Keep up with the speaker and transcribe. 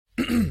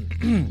You're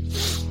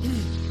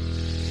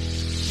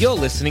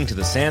listening to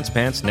the Sans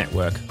Pants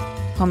Network.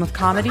 Home of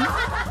comedy,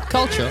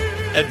 culture,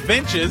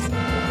 adventures,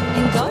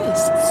 and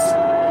ghosts.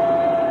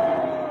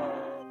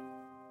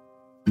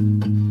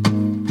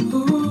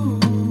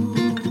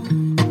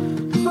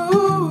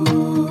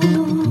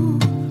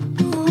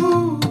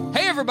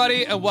 Hey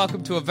everybody, and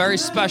welcome to a very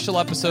special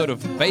episode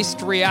of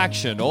Based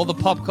Reaction, all the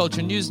pop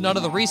culture news, none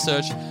of the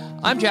research.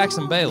 I'm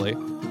Jackson Bailey.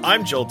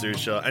 I'm Joel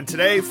Dusha, and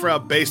today for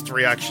our Based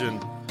Reaction,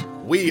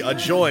 we are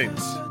joined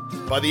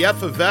by the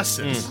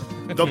effervescent,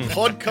 the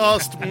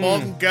podcast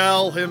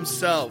Mongal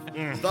himself,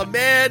 the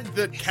man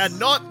that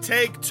cannot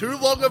take too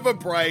long of a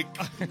break,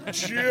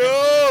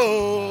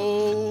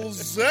 Joel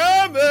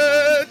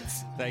Zammit.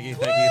 Thank you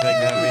for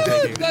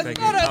having me. Thank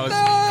you.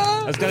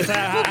 I was going to say,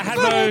 I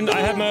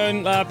had my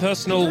own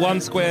personal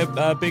one-square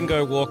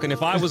bingo walk, and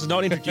if I was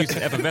not introduced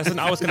to effervescent,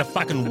 I was going to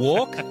fucking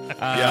walk.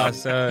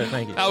 So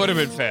thank you. That would have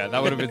been fair.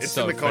 That would have been It's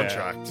so in the fair.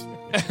 contract.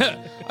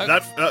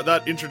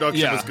 That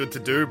introduction was good to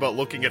do, but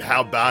looking at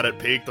how bad it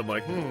peaked, I'm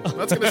like,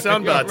 that's going to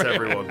sound bad to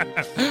everyone.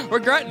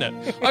 Regretting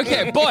it.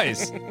 Okay,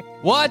 boys,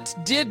 what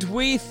did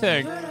we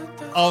think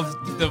of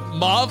the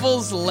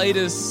Marvel's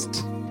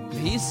latest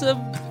piece of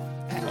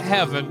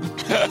heaven,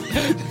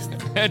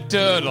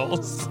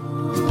 Eternals?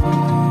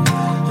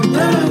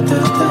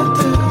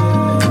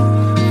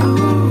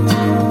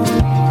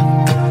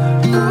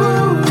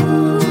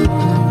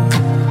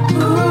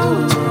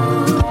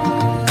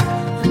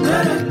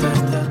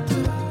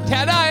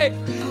 Can I,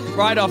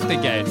 right off the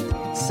gate,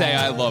 say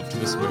I loved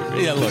this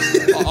movie? Yeah, look.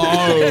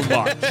 Oh,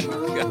 much.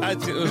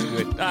 It was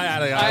good. I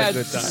had a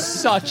good time.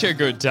 Such a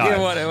good time. Yeah,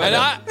 whatever. And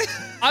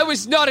I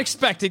was not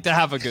expecting to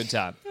have a good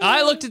time.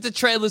 I looked at the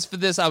trailers for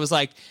this. I was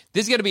like,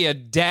 this is going to be a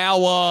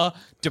dour,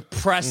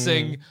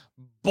 depressing,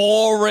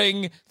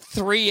 boring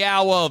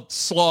 3-hour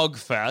slog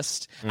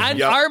fest.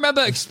 And I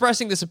remember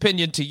expressing this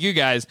opinion to you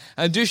guys,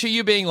 and Dusha,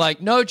 you being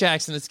like, no,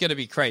 Jackson, it's going to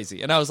be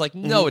crazy. And I was like,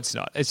 no, it's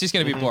not. It's just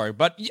going to be boring.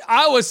 But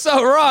I was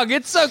so wrong.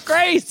 It's so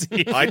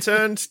crazy. I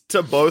turned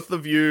to both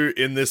of you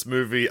in this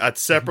movie at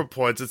separate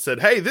points and said,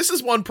 hey, this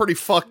is one pretty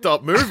fucked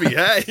up movie,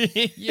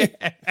 hey? Yeah.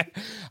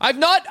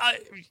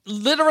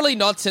 Literally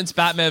not since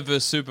Batman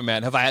vs.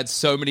 Superman have I had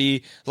so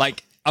many,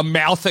 like, a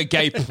mouth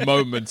agape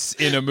moments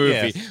in a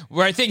movie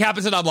where a thing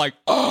happens and I'm like,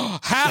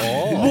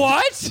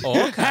 what?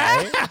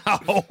 Okay.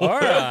 How? All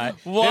right.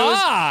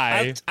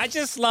 Why? I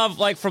just love,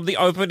 like, from the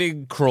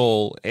opening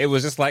crawl, it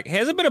was just like,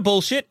 here's a bit of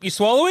bullshit. You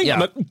swallowing? Yeah.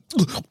 I'm like,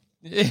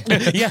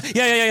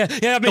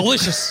 yeah.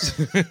 Delicious.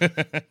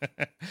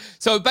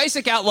 So,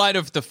 basic outline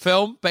of the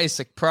film,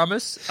 basic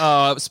premise.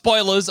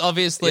 Spoilers,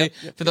 obviously,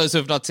 for those who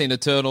have not seen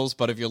Eternals,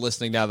 but if you're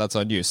listening now, that's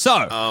on you.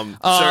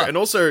 And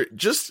also,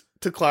 just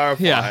to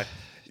clarify,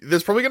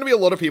 there's probably going to be a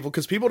lot of people,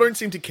 because people don't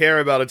seem to care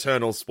about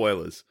Eternal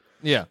spoilers.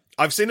 Yeah.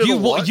 I've seen it a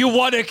lot. You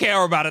want to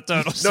care about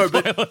Eternal spoilers.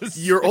 But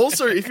you're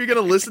also, if you're going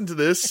to listen to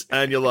this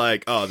and you're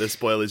like, oh, there's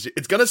spoilers,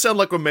 it's going to sound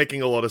like we're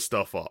making a lot of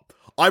stuff up.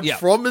 I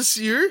promise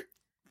you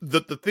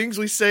that the things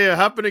we say are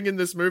happening in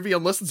this movie,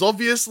 unless it's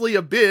obviously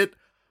a bit,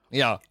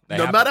 no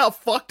matter how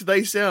fucked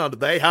they sound,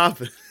 they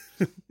happen.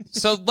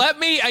 So let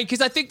me,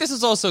 because I think this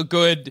is also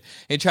good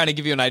in trying to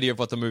give you an idea of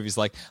what the movie's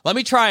like. Let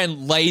me try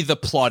and lay the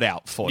plot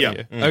out for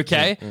you,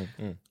 okay?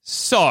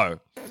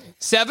 So,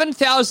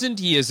 7,000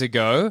 years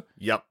ago,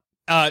 10?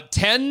 Are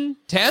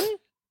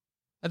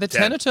there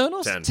 10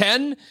 Eternals?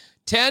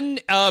 10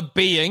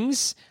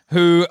 beings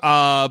who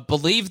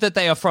believe that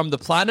they are from the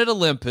planet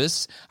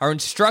Olympus, are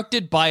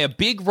instructed by a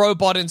big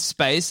robot in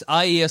space,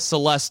 i.e. a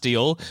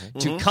celestial,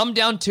 to come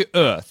down to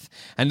Earth.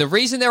 And the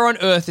reason they're on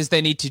Earth is they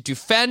need to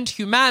defend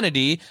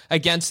humanity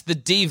against the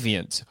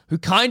deviants, who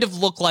kind of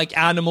look like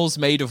animals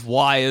made of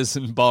wires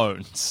and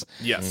bones.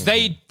 Yes.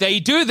 They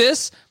do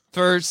this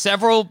for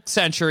several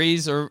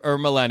centuries or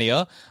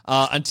millennia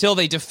until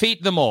they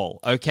defeat them all,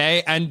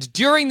 okay? And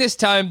during this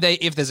time,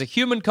 if there's a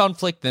human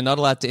conflict, they're not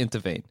allowed to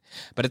intervene.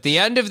 But at the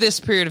end of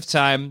this period of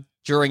time,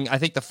 during, I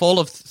think, the fall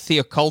of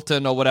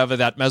Theoculton or whatever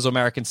that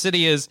Mesoamerican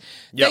city is,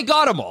 they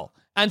got them all.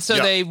 And so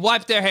they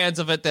wiped their hands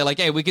of it. They're like,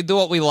 hey, we can do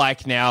what we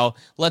like now.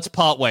 Let's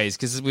part ways,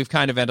 because we've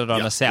kind of ended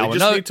on a sour note. We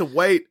just need to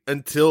wait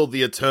until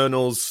the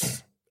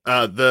Eternals...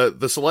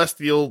 the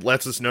Celestial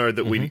lets us know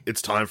that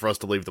it's time for us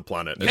to leave the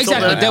planet.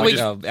 Exactly.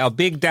 Our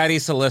big daddy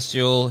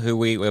Celestial, who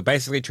we're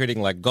basically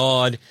treating like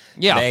God,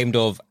 named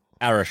of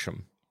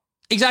Arisham.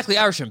 Exactly,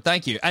 Arisham,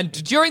 thank you. And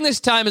during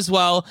this time as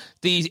well,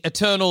 the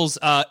Eternals,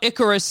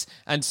 Icarus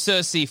and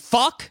Cersei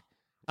fuck,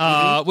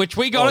 which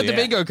we got on the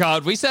bingo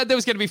card. We said there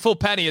was going to be full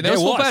penny, and there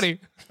was full penny.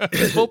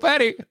 Full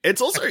penny.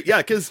 It's also,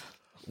 because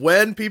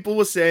when people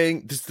were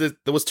saying,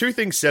 there was two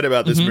things said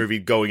about this movie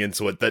going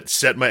into it that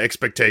set my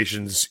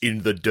expectations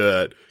in the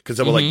dirt. Because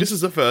they were like, this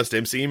is the first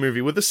MCU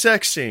movie with a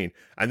sex scene.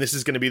 And this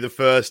is going to be the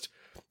first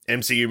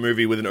MCU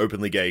movie with an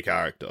openly gay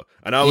character.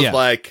 And I was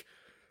like,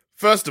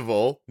 first of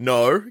all,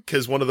 no,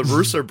 because one of the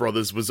Russo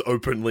brothers was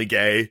openly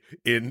gay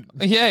in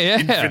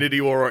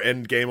Infinity War or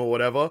Endgame or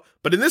whatever.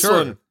 But in this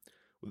one,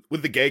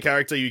 with the gay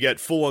character, you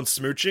get full-on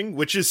smooching,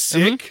 which is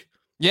sick.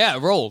 Yeah,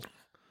 rolled.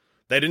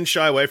 They didn't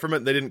shy away from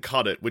it. They didn't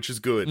cut it, which is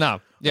good.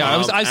 No, yeah,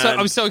 I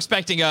was so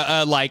expecting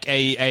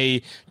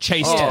a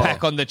chaste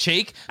peck on the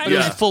cheek, but it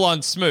was a full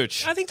on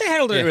smooch. I think they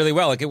handled it really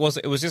well. Like it was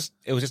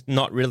just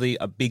not really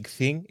a big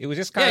thing. It was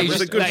just kind of it was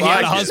a good he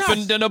had a vibe.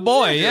 husband and a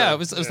boy. Yeah, it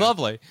was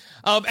lovely.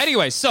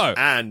 Anyway, so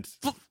And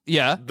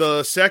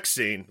the sex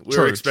scene, we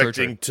were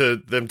expecting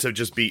them to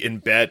just be in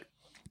bed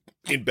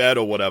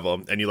or whatever,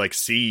 and you like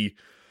see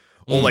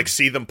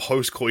see them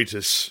post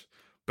coitus.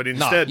 But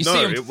instead, you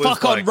see him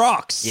fuck on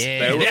rocks.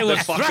 Yeah, they're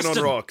fucking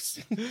on rocks.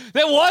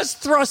 There was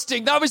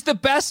thrusting. That was the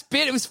best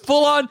bit. It was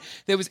full on.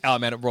 There was, oh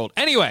man, it rolled.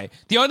 Anyway,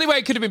 the only way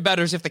it could have been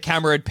better is if the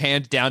camera had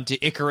panned down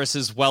to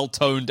Icarus's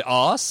well-toned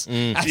ass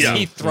as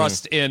he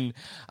thrust in.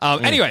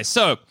 Anyway,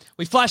 so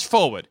we flash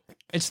forward.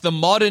 It's the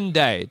modern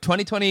day,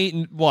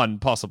 2021,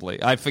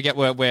 possibly. I forget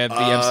where the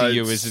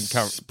MCU is in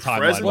current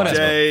timeline. Present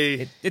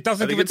day. It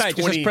doesn't give a date.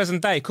 It's just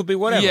present day. Could be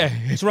whatever. Yeah.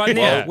 It's right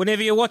now,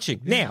 whenever you're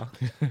watching. Now.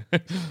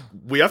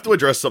 We have to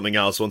address something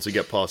else once we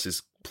get past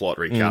this plot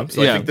recap.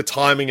 So I think the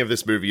timing of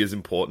this movie is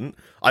important.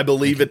 I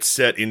believe it's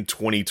set in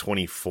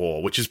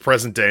 2024, which is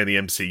present day in the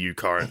MCU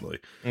currently.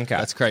 Okay.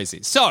 That's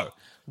crazy. So,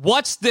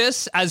 watch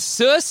this as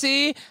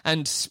Cersei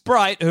and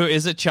Sprite, who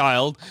is a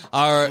child,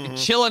 are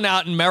chilling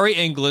out in Merry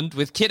England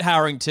with Kit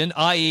Harington,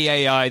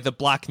 IEAI, the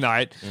Black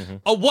Knight.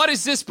 Oh, what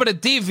is this but a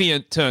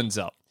deviant turns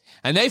up?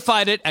 And they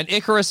fight it, and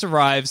Icarus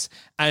arrives,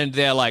 and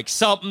they're like,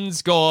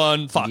 something's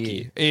gone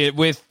fucky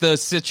with the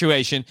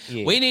situation.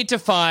 Yeah. We need to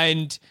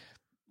find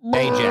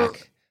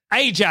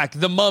Ajax,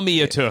 the Mummy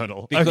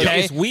Eternal. Because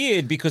it's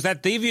weird, because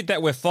that deviant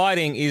that we're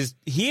fighting is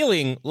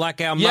healing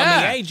like our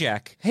Mummy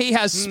Ajax. He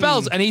has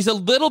spells, and he's a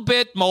little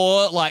bit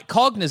more like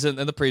cognizant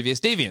than the previous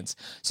deviants.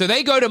 So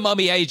they go to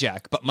Mummy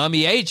Ajax, but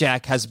Mummy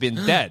Ajax has been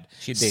dead.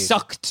 She did.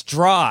 Sucked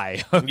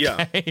dry.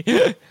 Okay?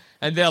 Yeah.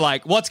 And they're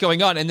like, what's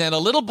going on? And then a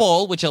little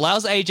ball, which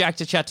allows Ajax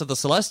to chat to the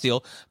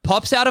Celestial,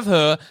 pops out of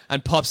her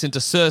and pops into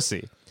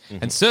Cersei.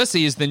 And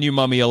Cersei is the new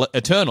Mummy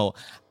Eternal.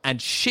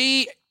 And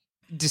she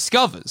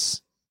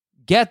discovers,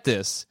 get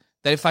this,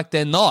 that in fact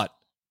they're not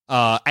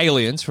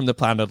aliens from the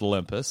planet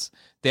Olympus.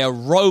 They're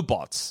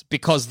robots,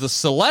 because the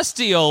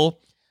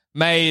Celestial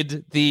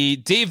made the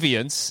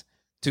deviants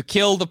to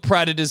kill the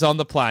predators on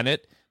the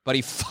planet, but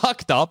he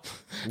fucked up.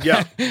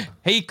 Yeah.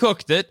 He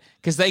cooked it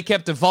because they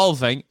kept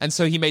evolving, and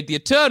so he made the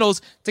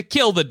Eternals to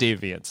kill the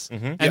deviants.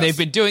 And they've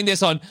been doing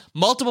this on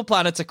multiple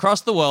planets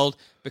across the world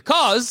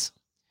because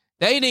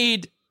they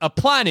need a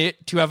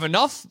planet to have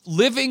enough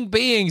living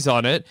beings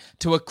on it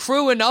to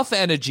accrue enough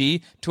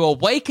energy to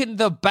awaken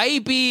the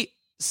baby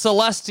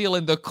Celestial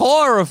in the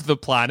core of the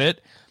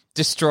planet,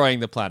 destroying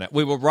the planet.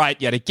 We were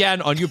right yet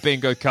again on your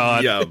bingo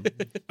card. Yeah.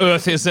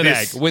 Earth is an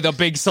egg with a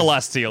big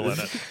Celestial in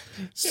it.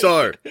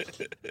 So,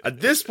 at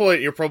this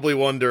point, you're probably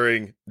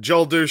wondering,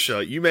 Joel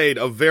Dusha, you made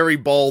a very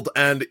bold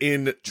and,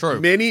 in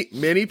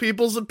many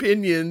people's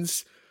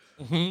opinions,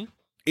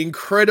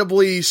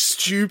 incredibly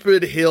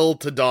stupid hill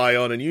to die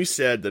on. And you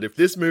said that if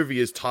this movie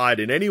is tied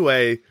in any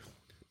way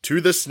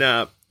to the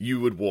snap, you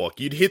would walk.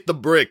 You'd hit the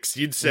bricks.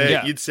 You'd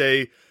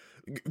say,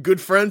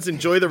 good friends,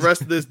 enjoy the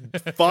rest of this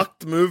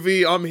fucked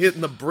movie. I'm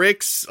hitting the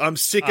bricks. I'm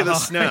sick of the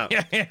snap.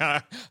 I'm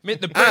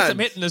hitting the bricks. I'm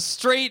hitting the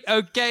street.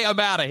 Okay, I'm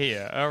out of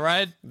here. All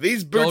right?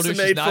 These boots are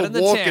made for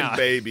walking,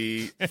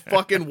 baby.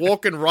 Fucking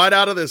walking right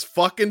out of this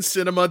fucking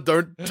cinema.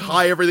 Don't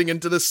tie everything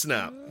into the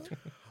snap.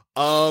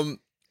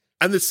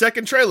 And the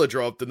second trailer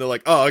dropped, and they're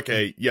like, oh,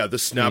 okay, yeah, the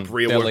snap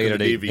reawoken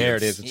the deviants. There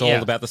it is. It's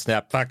all about the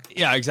snap. Fuck.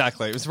 Yeah,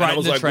 exactly. It was right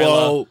in the like, trailer.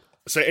 Well,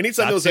 so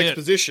anytime there was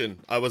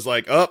exposition, I was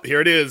like, oh,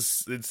 here it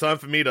is. It's time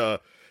for me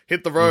to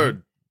hit the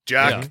road,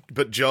 Jack,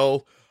 but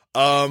Joel.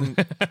 But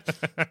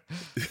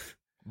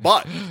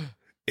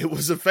it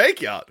was a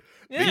fake out.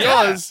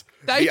 Because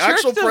the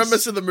actual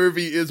premise of the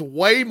movie is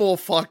way more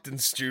fucked and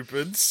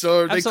stupid.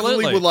 So they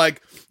clearly were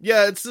like,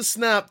 yeah, it's the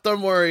snap,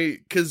 don't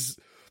worry, because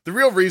the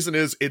real reason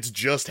is it's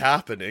just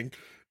happening.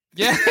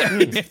 Yeah,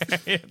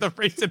 the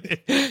reason.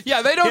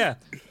 Yeah, they don't. Yeah.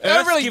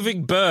 They're really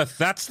giving birth.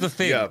 That's the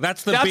thing. Yeah.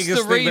 That's the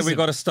biggest thing that we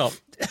got to stop.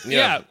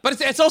 Yeah,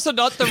 but it's also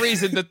not the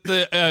reason that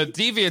the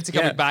deviants are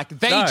coming back.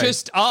 They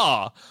just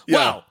are.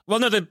 Yeah. Well,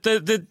 no, the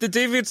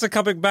deviants are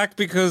coming back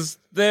because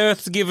the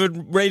Earth's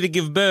ready to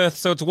give birth,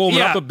 so it's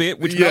warming up a bit,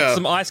 which melts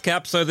some ice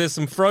caps. So there's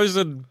some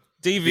frozen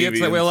deviants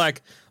that we're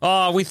like,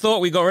 oh, we thought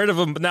we got rid of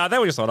them, but no, they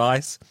were just on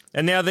ice,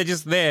 and now they're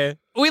just there.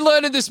 We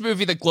learned in this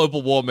movie that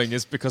global warming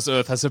is because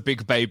Earth has a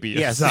big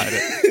baby inside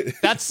it.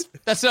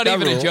 That's not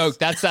even a joke.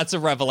 That's a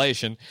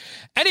revelation.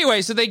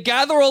 Anyway, so they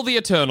gather all the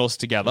Eternals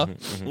together.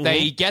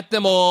 They get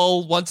them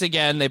all once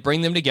again. They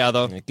bring them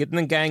together, getting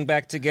the gang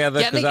back together.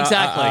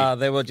 Exactly.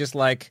 They were just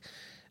like.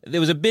 There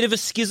was a bit of a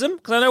schism,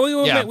 because I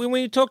know when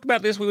we talked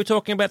about this, we were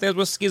talking about there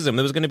was a schism.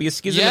 There was going to be a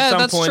schism at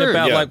some point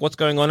about like what's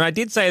going on. And I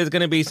did say there's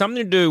going to be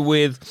something to do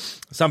with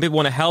some people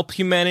want to help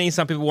humanity,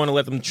 some people want to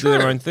let them do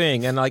their own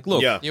thing. And like,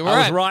 look, I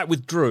was right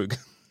with Droog.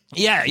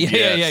 Yeah.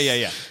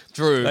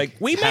 Droog. Like,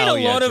 we made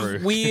a lot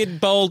of weird,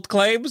 bold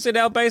claims in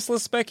our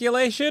baseless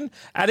speculation,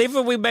 and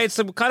even we made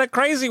some kind of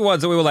crazy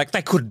ones that we were like,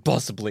 they couldn't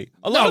possibly.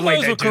 A lot of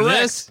those were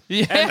correct.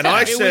 Yeah. And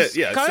I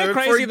said, kind of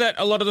crazy that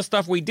a lot of the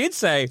stuff we did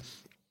say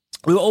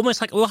we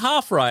were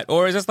half right,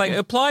 or is this like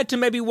applied to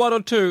maybe one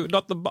or two,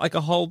 not like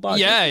a whole bunch?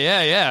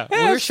 Yeah.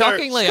 We were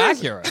shockingly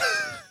accurate.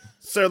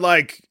 So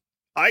like,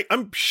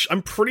 I'm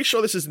pretty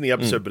sure this is in the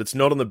episode, but it's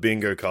not on the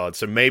bingo card.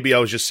 So maybe I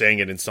was just saying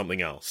it in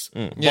something else.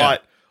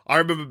 But I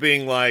remember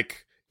being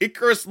like,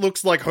 Icarus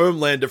looks like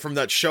Homelander from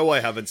that show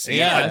I haven't seen.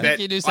 Yeah, I I bet, think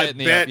you do say it in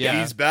the app,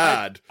 he's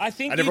bad. I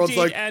think and you everyone's did,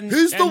 like, and-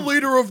 who's the and-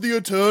 leader of the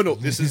Eternal?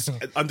 This is,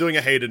 I'm doing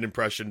a Hayden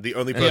impression, the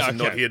only person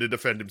not here to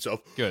defend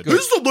himself. Good.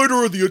 Who's the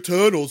leader of the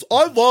Eternals?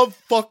 I love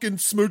fucking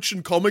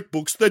smooching comic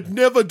books that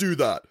never do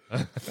that.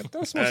 That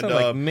does sound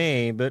like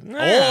me, but Or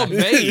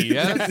me.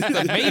 Yeah, that's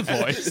the me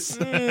voice.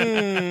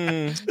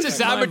 It's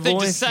a Zammit thing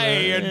to voice,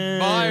 say in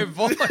my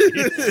voice.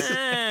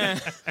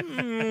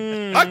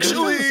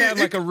 Actually, It sounds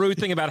like a rude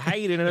thing about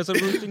Hayden, and it's a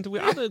rude thing to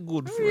other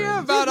good friends.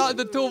 Yeah, about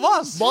the two of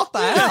us. What the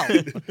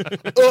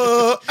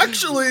hell?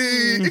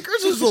 Actually,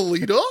 Icarus is a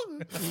leader.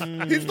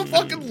 He's the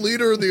fucking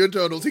leader of the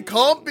Eternals. He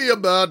can't be a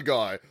bad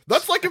guy.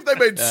 That's like if they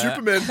made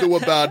Superman do a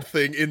bad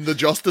thing in the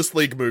Justice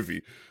League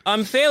movie.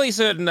 I'm fairly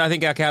certain, I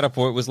think our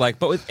counterpoint was like,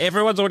 but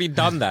everyone's already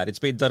done that. It's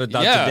been done and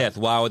done Yeah. to death.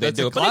 Why would they That's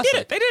do a it? But they did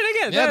classic. it. They did it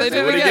again. Yeah, they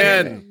did Do it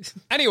again.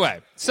 Anyway,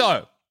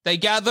 so they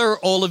gather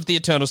all of the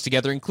Eternals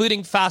together,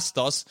 including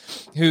Phastos,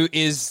 who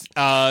is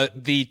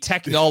the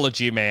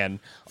technology man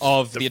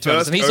of the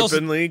Eternals. First And he's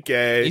openly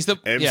gay he's the-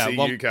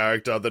 MCU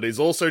character that is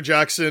also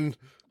Jackson.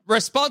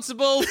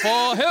 responsible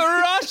for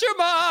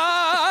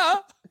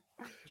Hiroshima.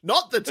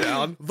 Not the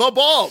town, the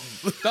bomb.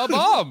 The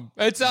bomb.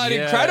 It's an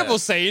incredible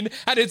scene,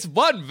 and it's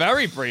one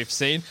very brief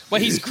scene where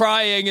he's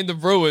crying in the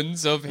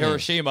ruins of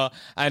Hiroshima,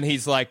 and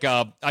he's like,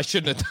 I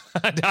shouldn't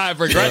have, I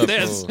regret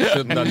this. Shouldn't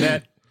have done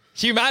that.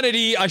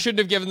 Humanity, I shouldn't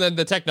have given them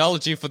the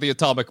technology for the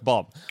atomic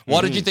bomb.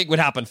 What did you think would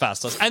happen,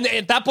 Phastos? And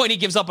at that point, he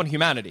gives up on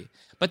humanity.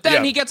 But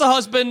then he gets a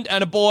husband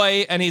and a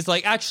boy, and he's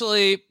like,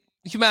 actually,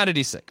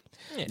 humanity's sick.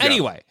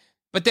 Anyway,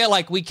 but they're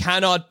like, we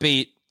cannot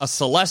beat a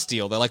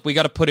celestial. They're like, we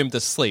got to put him to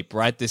sleep,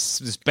 right?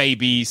 This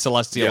baby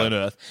celestial on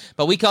Earth.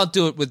 But we can't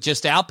do it with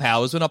just our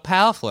powers. We're not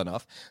powerful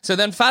enough. So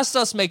then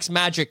Phastos makes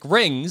magic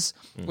rings,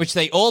 which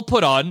they all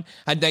put on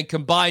and then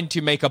combine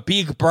to make a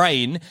big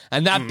brain.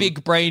 And that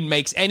big brain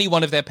makes any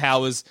one of their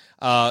powers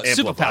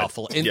super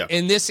powerful.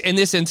 In this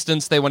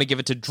instance, they want to give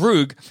it to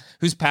Droog,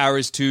 whose power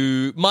is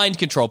to mind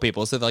control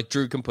people. So like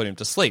Droog can put him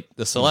to sleep,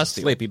 the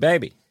celestial. Sleepy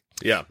baby.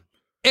 Yeah.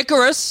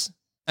 Icarus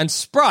and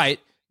Sprite,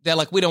 they're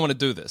like, we don't want to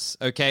do this,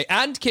 okay?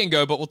 And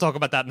Kingo, but we'll talk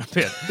about that in a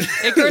bit.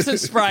 Icarus and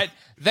Sprite,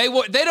 they don't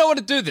want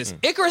to do this.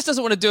 Icarus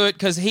doesn't want to do it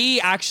because he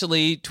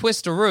actually,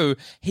 twisteroo,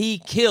 he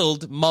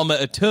killed Mama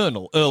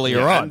Eternal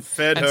earlier on. And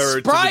fed her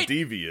Sprite, to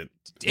the Deviant.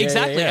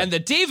 Exactly, and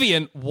the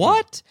Deviant,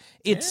 what?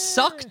 It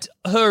sucked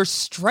her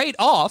straight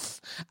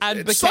off and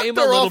It became sucked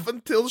her a little... off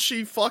until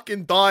she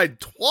fucking died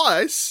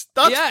twice.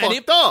 That's and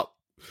fucked up.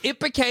 It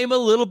became a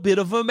little bit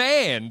of a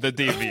man, the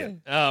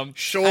Deviant.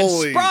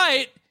 Surely. And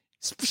Sprite...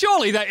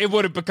 Surely that it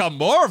would have become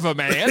more of a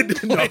man.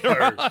 No.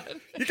 later on.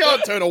 You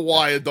can't turn a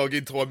wire dog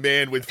into a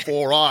man with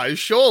 4 eyes.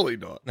 Surely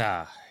not.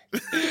 Nah.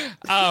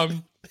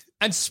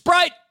 And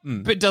Sprite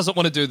doesn't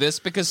want to do this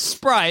because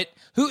Sprite,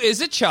 who is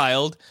a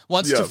child,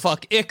 wants to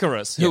fuck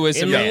Icarus, who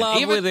is a In man.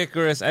 love with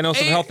Icarus, and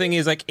also the whole thing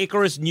is like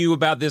Icarus knew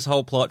about this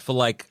whole plot for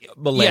like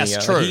millennia.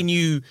 Yes, true. He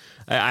knew,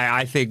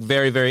 I think,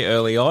 very, very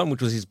early on,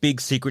 which was his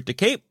big secret to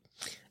keep.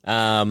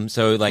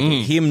 So like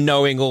him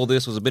knowing all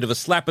this was a bit of a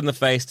slap in the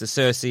face to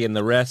Cersei and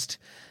the rest.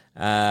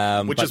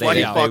 Which but is why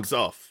he they- fucks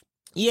off.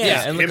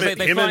 Yeah, and Him because and-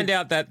 they him find and-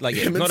 out that like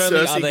Him and not only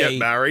are Cersei they get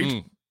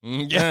married.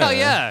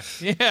 Yeah.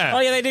 Oh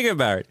yeah, they do get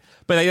married,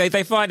 but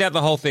they find out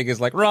the whole thing is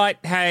like, right,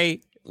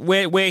 hey,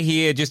 we're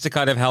here just to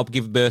kind of help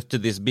give birth to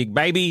this big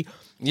baby.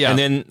 Yeah.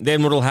 And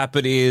then what'll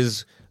happen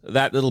is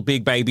that little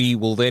big baby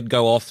will then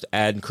go off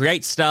and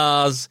create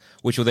stars,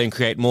 which will then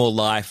create more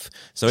life.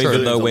 So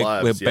even though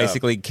we're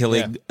basically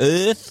killing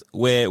Earth,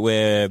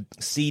 we're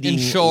seeding,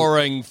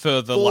 Ensuring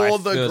further For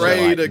life. the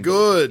greater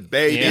good,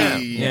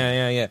 baby.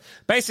 Yeah.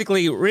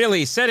 Basically,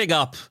 really setting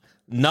up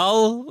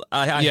Null,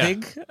 I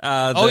think. The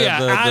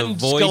and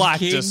Void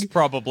Galactus King.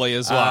 probably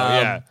as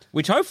well,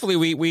 Which hopefully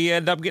we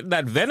end up getting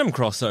that Venom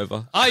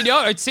crossover. I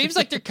know. It seems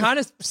like they're kind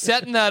of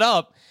setting that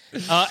up.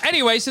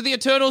 Anyway, so the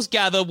Eternals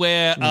gather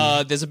where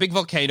there's a big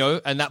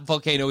volcano, and that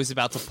volcano is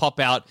about to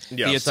pop out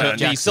the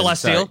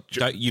Celestial.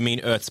 Sorry, you mean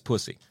Earth's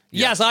pussy?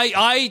 Yes,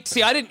 I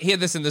see. I didn't hear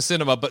this in the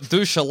cinema, but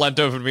Dusha leant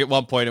over to me at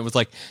one point and was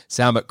like,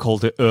 "Zammit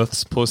called it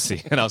Earth's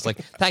pussy," and I was like,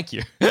 "Thank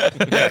you,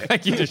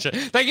 thank you, Dusha.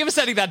 Thank you for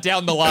setting that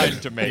down the line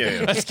to me.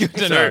 That's good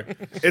to know."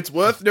 It's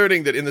worth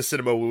noting that in the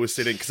cinema we were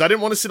sitting, because I didn't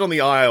want to sit on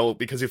the aisle,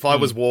 because if I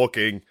was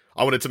walking,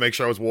 I wanted to make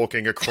sure I was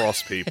walking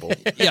across people.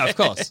 Yeah, of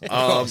course.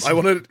 I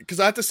wanted, because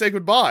I had to say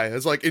goodbye. I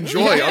was like,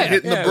 enjoy, I'm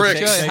hitting the bricks.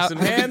 Take some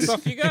hands,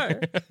 off you go.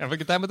 Have a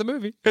good time with the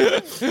movie.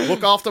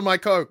 Look after my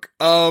Coke.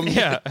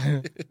 Yeah.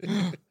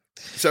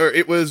 So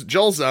it was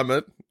Joel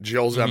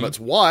Zammit's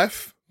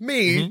wife,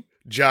 me,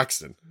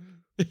 Jackson,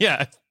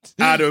 Yeah.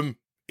 Adam,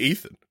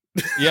 Ethan.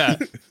 Yeah.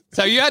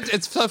 So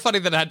it's so funny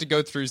that I had to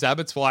go through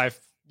Zammit's wife,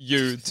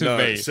 you to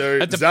me. So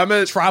And to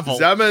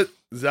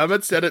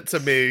Zammit said it to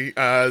me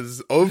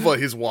as over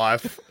his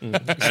wife. And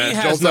She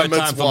has no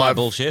time for my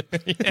bullshit.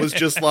 was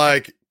just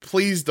like,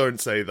 please don't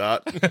say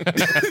that.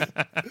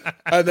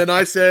 And then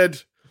I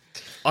said,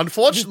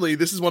 unfortunately,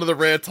 this is one of the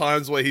rare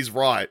times where he's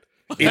right.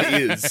 It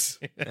is.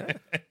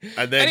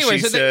 And then Anyway,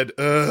 she said,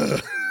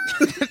 ugh.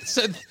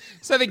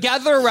 So they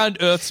gather around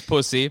Earth's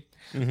pussy,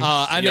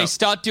 and they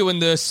start doing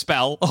the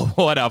spell or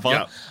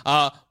whatever.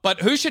 Yeah. But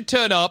who should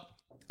turn up?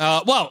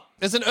 Well,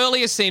 there's an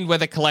earlier scene where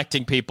they're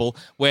collecting people,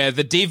 where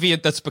the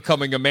deviant that's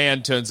becoming a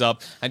man turns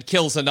up and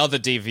kills another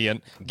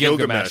deviant,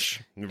 Gilgamesh.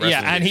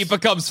 Yeah, and he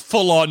becomes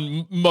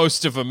full-on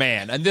most of a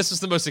man. And this was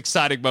the most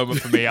exciting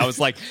moment for me. I was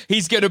like,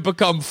 he's going to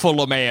become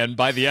full of man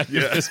by the end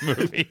of this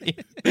movie.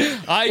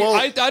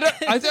 I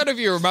don't know if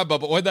you remember,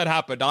 but when that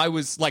happened, I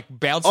was like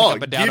bouncing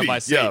up and down in my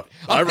seat. Yeah,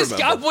 I remember. This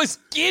guy was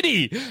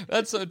giddy.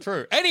 That's so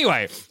true.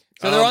 Anyway...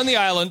 So they're on the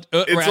island.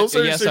 It's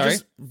also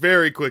just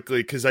very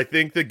quickly, because I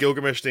think the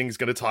Gilgamesh thing is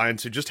going to tie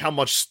into just how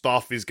much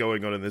stuff is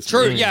going on in this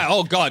movie. True, yeah.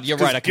 Oh, God, you're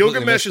right.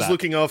 Gilgamesh is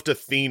looking after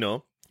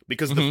Thena,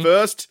 because the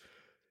first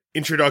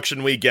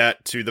introduction we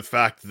get to the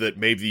fact that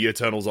maybe the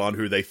Eternals aren't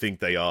who they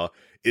think they are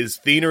is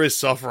Thena is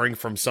suffering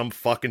from some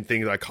fucking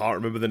thing that I can't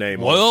remember the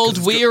name World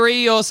of.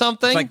 weary or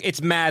something? It's like,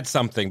 it's mad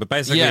something, but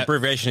basically the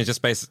abbreviation is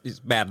just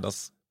it's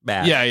madness.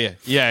 Bad.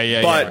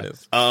 Yeah.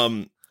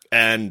 But,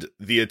 and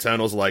the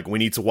Eternals are like, we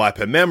need to wipe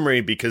her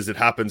memory because it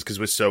happens because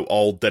we're so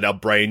old that our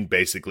brain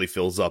basically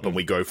fills up and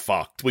we go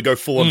fucked. We go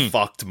full-on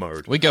fucked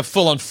mode. We go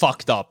full-on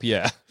fucked up,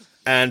 yeah.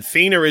 And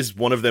Thena is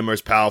one of their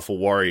most powerful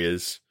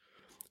warriors.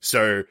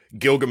 So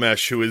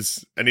Gilgamesh, who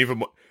is an even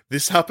more...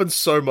 This happens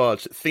so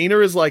much.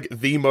 Thena is like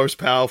the most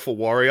powerful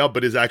warrior,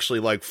 but is actually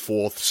like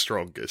fourth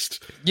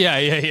strongest.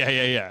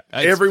 Yeah.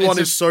 Everyone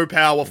is so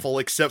powerful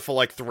except for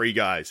like 3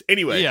 guys.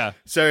 Anyway,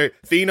 so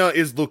Thena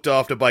is looked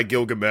after by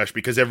Gilgamesh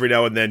because every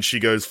now and then she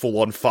goes full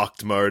on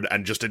fucked mode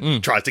and just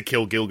tries to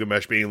kill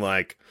Gilgamesh, being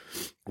like,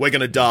 we're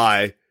gonna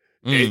die.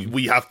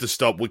 We have to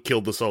stop. We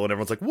killed the soul. And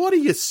everyone's like, what are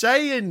you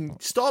saying?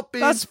 Stop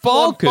being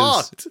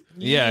fucked.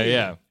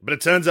 Yeah. But it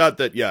turns out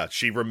that,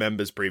 she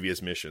remembers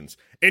previous missions.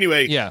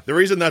 Anyway, the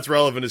reason that's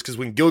relevant is because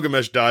when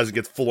Gilgamesh dies and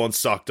gets full-on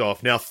sucked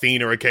off, now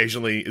Thena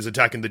occasionally is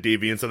attacking the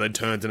Deviants and then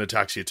turns and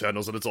attacks the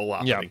Eternals, and it's all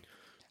happening.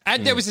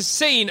 And there was a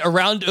scene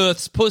around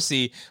Earth's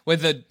pussy where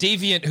the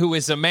deviant who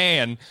is a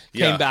man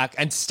came back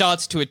and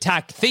starts to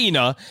attack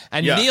Thena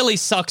and nearly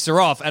sucks her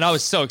off. And I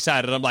was so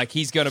excited. I'm like,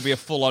 he's going to be a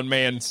full-on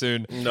man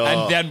soon. No.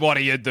 And then what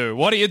do you do?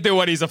 What do you do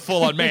when he's a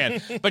full-on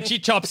man? But she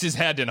chops his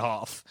head in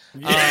half.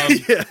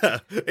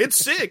 It's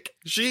sick.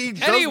 She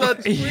does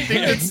that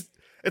thing.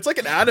 It's like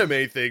an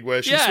anime thing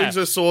where she swings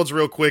her swords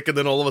real quick and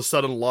then all of a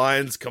sudden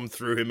lines come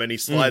through him and he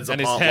slides apart,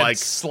 and his head like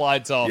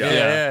slides off.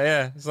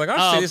 Yeah. It's like,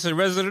 I've seen this in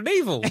Resident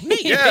Evil.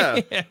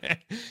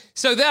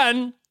 So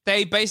then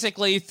they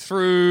basically,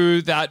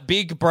 through that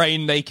big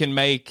brain they can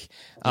make,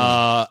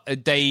 the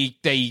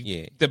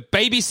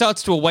baby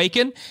starts to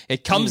awaken.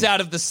 It comes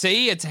out of the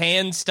sea. Its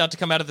hands start to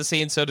come out of the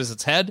sea, and so does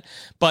its head.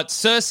 But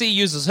Cersei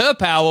uses her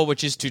power,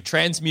 which is to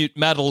transmute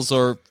metals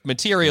or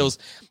materials,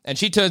 and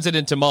she turns it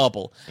into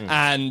marble.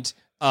 And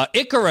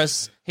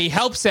Icarus, he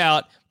helps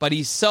out, but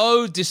he's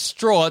so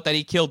distraught that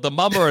he killed the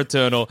Mama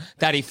Eternal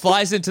that he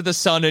flies into the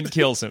sun and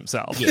kills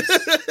himself.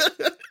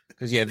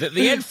 Because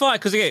the end fight.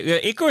 Because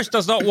Icarus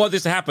does not want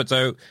this to happen.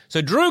 So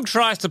Droog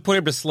tries to put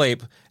him to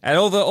sleep, and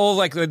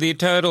the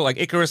Eternal, like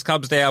Icarus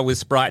comes down with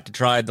Sprite to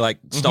try and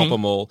stop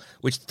them all,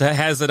 which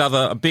has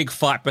a big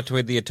fight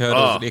between the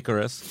Eternals and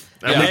Icarus.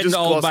 And then the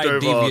old mate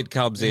Deviant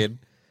comes in.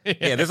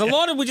 There's a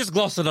lot of we just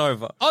gloss it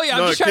over. Oh yeah,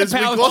 I'm just trying to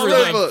power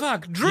through.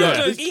 Fuck,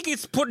 Droog, he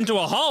gets put into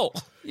a hole.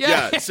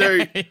 So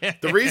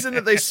the reason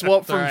that they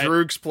swap from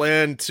Droog's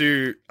plan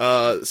to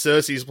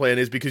Cersei's plan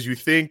is because you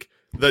think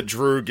that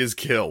Droog is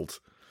killed.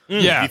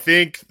 You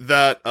think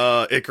that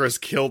Icarus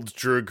killed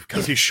Droog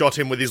because he shot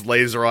him with his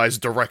laser eyes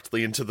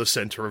directly into the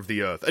center of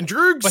the earth. And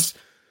Droog's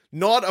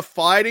not a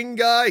fighting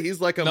guy.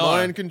 He's like a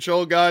mind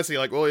control guy. So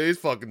you're like, well, he's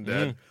fucking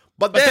dead.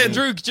 But then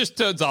Droog just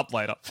turns up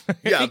later.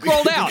 Yeah, he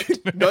crawled out.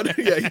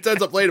 He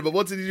turns up later. But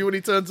what's he do when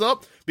he turns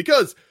up?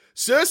 Because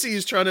Cersei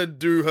is trying to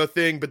do her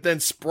thing, but then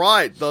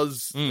Sprite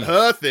does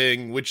her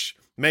thing, which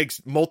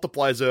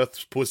multiplies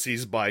Earth's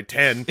pussies by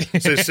 10.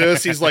 So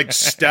Cersei's like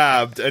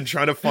stabbed and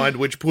trying to find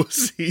which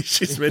pussy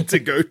she's meant to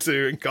go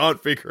to and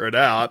can't figure it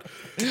out.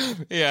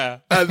 Yeah.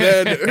 And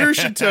then who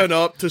should turn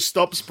up to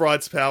stop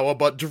Sprite's power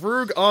but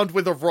Droog armed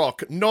with a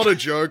rock? Not a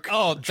joke.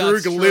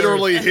 Droog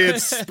literally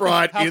hits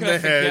Sprite in the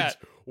head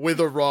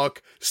with a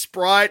rock.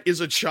 Sprite is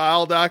a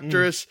child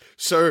actress,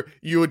 so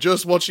you were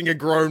just watching a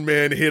grown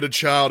man hit a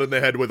child in the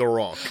head with a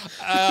rock.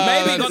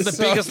 Maybe got the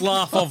biggest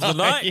laugh of the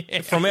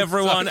night from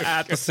everyone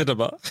at the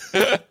cinema.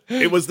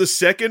 It was the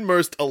second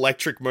most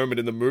electric moment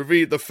in the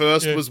movie. The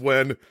first was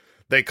when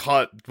they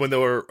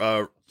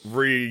were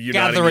reuniting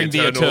gathering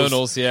the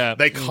Eternals.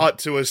 They cut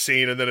to a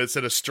scene and then it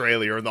said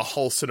Australia and the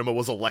whole cinema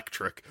was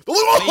electric.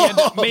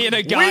 Me and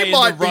a guy in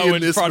the row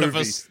in front of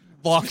us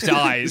locked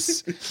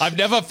eyes. I've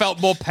never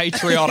felt more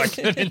patriotic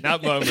than in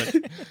that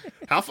moment.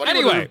 How funny would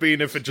Anyway. it have been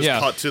if it just Yeah.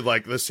 cut to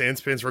like the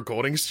Sandspans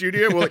recording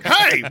studio? We're like,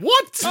 hey,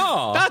 what?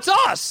 Oh, That's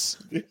us.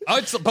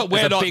 But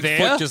we're a not big there.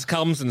 foot just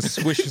comes and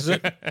swishes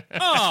it.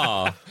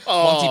 Oh,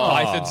 Monty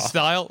Python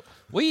style.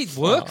 We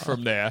work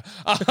from there.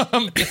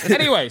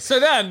 Anyway, so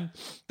then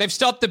they've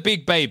stopped the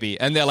big baby,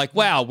 and they're like,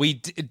 wow,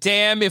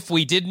 damn if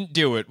we didn't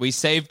do it. We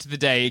saved the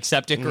day,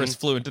 except Icarus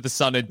flew into the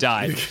sun and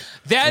died.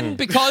 Then,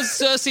 because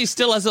Cersei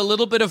still has a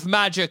little bit of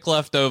magic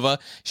left over,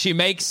 she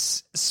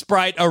makes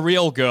Sprite a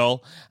real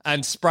girl,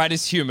 and Sprite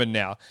is human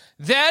now.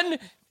 Then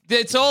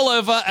it's all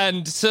over,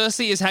 and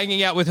Cersei is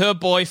hanging out with her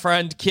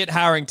boyfriend, Kit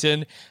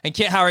Harington, and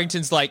Kit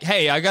Harington's like,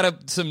 hey, I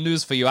got some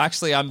news for you.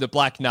 Actually, I'm the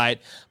Black Knight.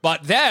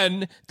 But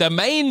then the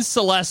main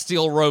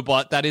celestial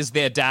robot that is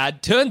their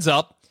dad turns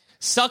up,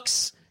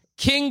 sucks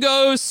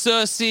Kingo,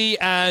 Cersei,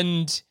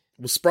 and...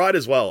 Well, Sprite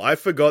as well. I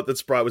forgot that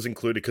Sprite was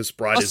included because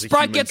Sprite is a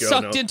Sprite human gets girl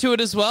sucked now. into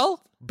it as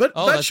well? But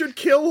Oh, that that's- should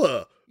kill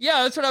her.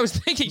 Yeah, that's what I was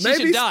thinking. She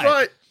Maybe should die.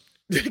 Sprite...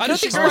 I don't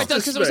think Sprite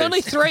does, because it was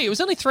only three. It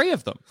was only three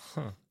of them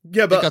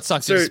Yeah, that but got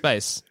sucked into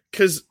space.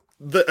 Because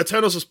the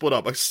Eternals are split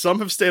up. Like, some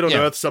have stayed on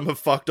Yeah. Earth, some have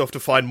fucked off to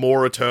find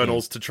more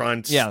Eternals to try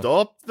and Yeah.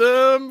 stop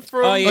them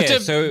from... Oh, yeah.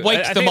 to So wake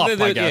I them think up,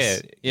 that I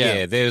guess.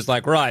 Yeah. There's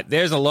like, right,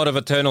 there's a lot of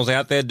Eternals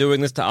out there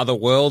doing this to other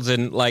worlds,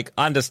 and like,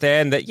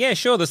 understand that, yeah,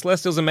 sure, the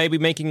Celestials are maybe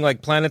making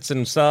like planets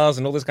and stars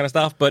and all this kind of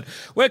stuff, but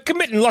we're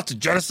committing lots of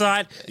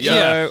genocide.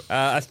 Yeah.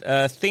 So,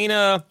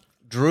 Athena,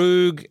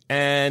 Droog,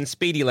 and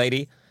Speedy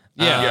Lady.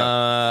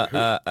 What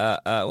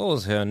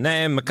was her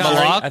name?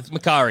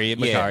 Makari,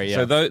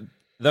 yeah. So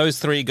those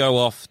three go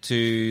off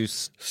to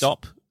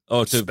stop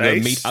or to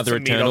Space, meet other to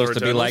meet Eternals other to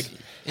be Eternals. like,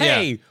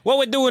 hey, what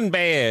we're doing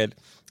bad.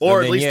 Or And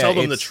at then, least yeah, tell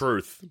them the it's-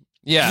 truth.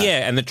 Yeah.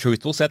 Yeah, and the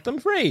truth will set them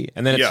free.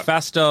 And then it's Yeah.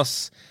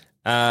 Fastos,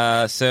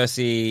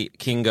 Cersei,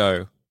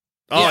 Kingo.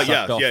 Oh, Yeah. yeah,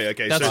 Sucked off.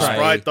 okay. That's so right.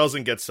 Sprite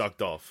doesn't get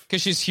sucked off.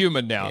 Because she's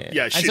human now.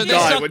 Yeah, And she'd so they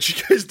die suck- when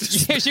she goes to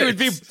space. Yeah, she would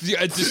be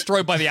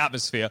destroyed by the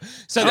atmosphere.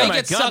 So Oh they my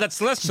get god, sucked. that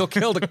Celestial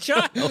killed a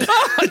child.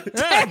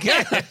 Oh,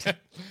 God.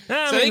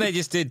 I mean, they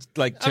just did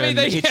like turn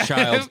each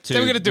child to they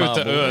were going to do it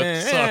to marble.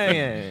 Earth. So.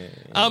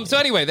 Yeah. So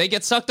anyway, they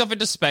get sucked off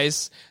into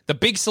space. The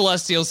big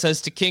celestial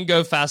says to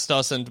Kingo,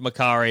 Fastos, and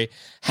Makari,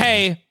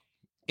 hey,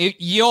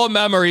 your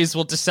memories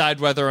will decide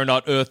whether or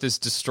not Earth is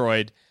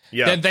destroyed.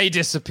 Yeah. Then they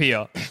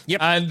disappear.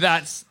 Yep. And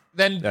that's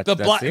the that's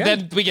black. the Then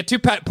end. we get two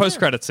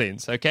post-credit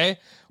scenes, okay?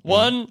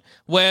 One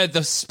where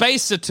the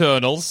space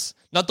Eternals,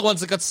 not the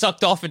ones that got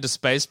sucked off into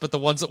space, but the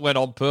ones that went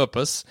on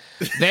purpose,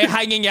 they're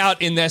hanging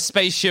out in their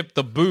spaceship,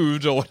 the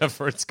Bood, or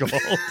whatever it's called.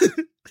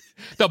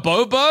 The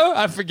Bobo?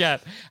 I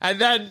forget.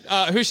 And then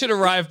who should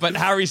arrive but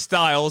Harry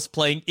Styles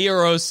playing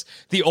Eros,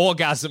 the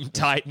Orgasm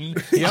Titan.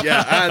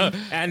 Yeah,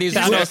 And his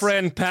He's other like-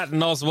 friend, Patton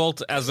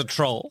Oswalt, as a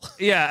troll.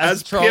 Yeah,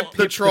 as troll. Pip the Pip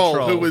the troll,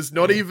 Troll. who is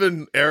not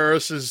even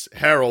Eris's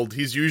herald.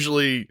 He's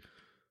usually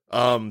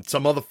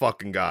some other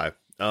fucking guy.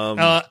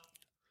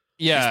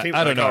 Yeah, His team-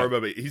 I don't can't know.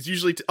 remember. He's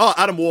usually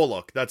Adam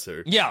Warlock. That's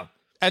who. Yeah.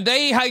 And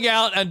they hang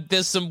out, and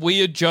there's some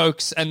weird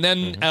jokes, and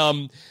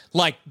then,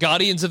 like,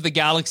 Guardians of the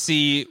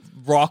Galaxy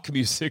rock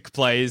music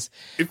plays.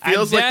 It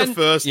feels And like the then-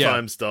 first yeah.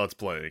 time starts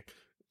playing.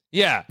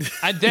 Yeah.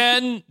 And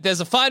then there's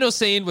a final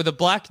scene with a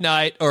Black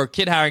Knight, or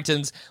Kit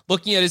Harington's,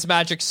 looking at his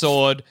magic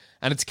sword,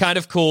 and it's kind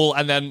of cool,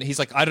 and then he's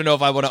like, I don't know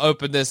if I want to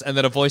open this, and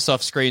then a voice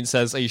off screen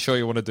says, are you sure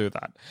you want to do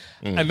that?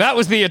 And that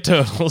was the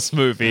Eternals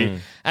movie,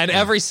 and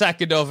every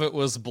second of it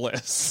was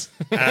bliss.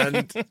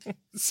 And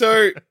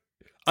so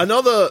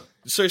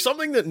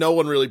something that no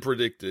one really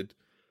predicted,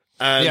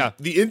 and Yeah.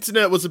 the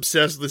internet was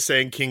obsessed with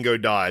saying Kingo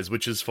dies,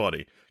 which is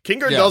funny.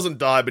 Kingo Yeah. doesn't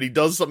die, but he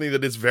does something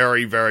that is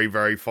very, very,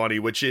 very funny,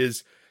 which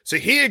is, so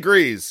he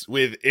agrees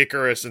with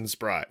Icarus and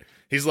Sprite.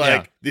 He's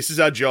like, Yeah. this is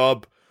our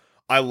job.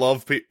 I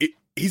love people.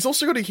 He's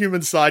also got a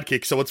human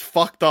sidekick, so it's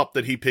fucked up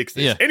that he picks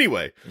this. Yeah.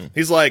 Anyway,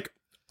 he's like,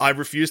 I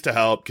refuse to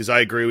help because I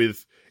agree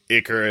with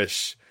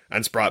Icarus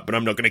and Sprite, but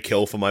I'm not going to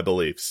kill for my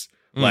beliefs.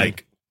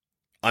 Like,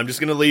 I'm just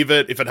going to leave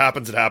it. If it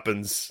happens, it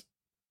happens.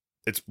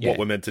 It's what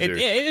we're meant to do.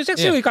 It's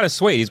actually kind of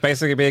sweet. He's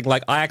basically being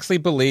like, I actually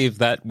believe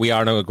that we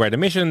are on a greater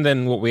mission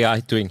than what we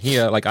are doing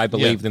here. Like, I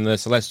believe in the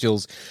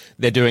Celestials.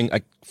 They're doing,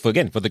 for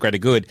the greater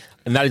good.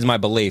 And that is my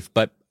belief.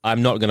 But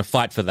I'm not going to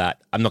fight for that.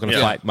 I'm not going to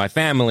fight my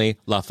family,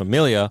 La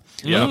Familia.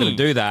 I'm not going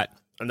to do that.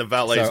 And the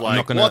valet's So like, I'm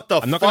not gonna, what the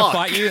I'm not fuck? going to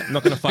fight you. I'm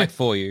not going to fight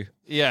for you.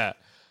 Yeah.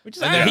 Which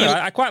is, And I, then don't know,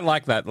 he- I quite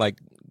like that. Like,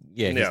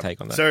 his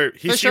take on that. So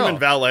his For sure. human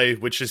valet,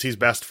 which is his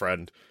best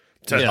friend,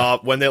 Yeah.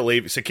 when they're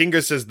leaving. So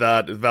Kingo says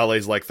that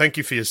valet's like, "Thank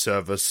you for your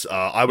service.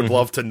 I would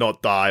love to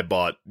not die,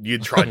 but you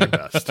tried your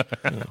best."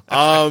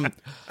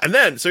 And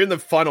then, so in the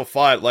final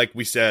fight, like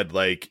we said,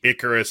 like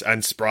Icarus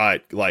and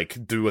Sprite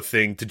like do a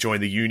thing to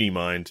join the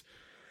Unimind.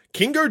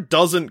 Kingo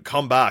doesn't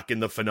come back in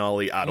the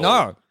finale at all.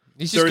 No.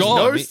 He's just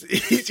There's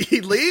gone.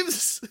 he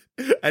leaves,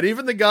 and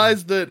even the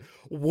guys that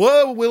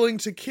were willing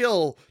to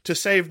kill to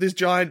save this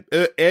giant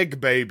Earth egg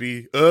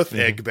baby,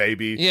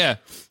 Yeah.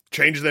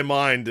 change their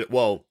mind.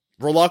 Well,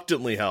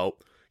 reluctantly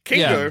help.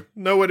 Kingo,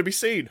 nowhere to be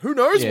seen. Who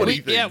knows what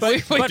he thinks? Yeah,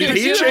 But Did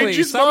he presumably change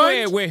his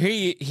somewhere mind? where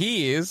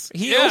he is,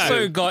 he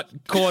also got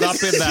caught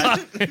up in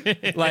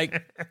that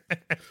like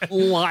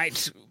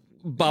light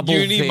bubble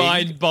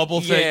Uni-mind thing.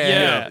 bubble thing.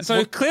 Yeah.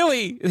 So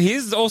clearly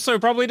he's also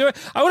probably doing.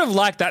 I would have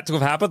liked that to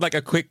have happened, like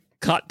a quick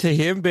cut to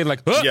him being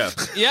like, huh? Yeah.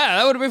 Yeah,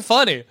 that would have been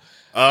funny.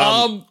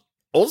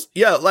 Also,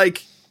 yeah,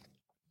 like,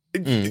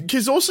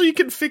 because also you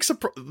can fix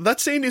that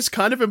scene is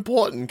kind of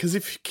important, because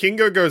if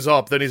Kingo goes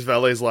up, then his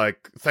valet's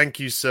like, thank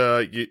you,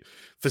 sir,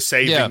 for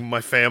saving my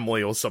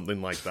family, or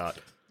something like that.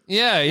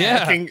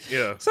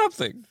 Yeah.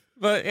 Something.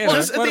 But Well,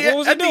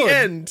 at the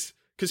end,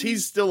 because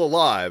he's still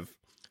alive,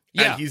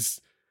 Yeah. and he's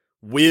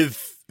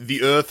with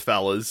the Earth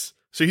fellas,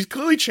 so he's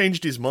clearly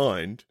changed his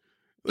mind.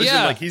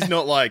 Yeah. Like, he's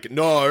not like,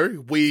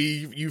 no,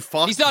 you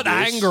fucked He's not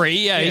this. angry.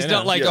 Yeah, he's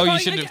not like, oh, you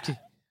shouldn't have.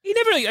 He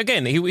never,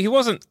 again, he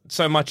wasn't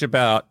so much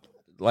about,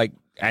 like,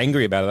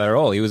 angry about it at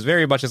all. He was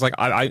very much just like,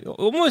 I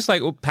almost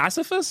like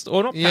pacifist,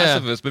 or not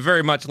pacifist, but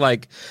very much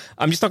like,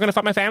 I'm just not going to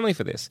fight my family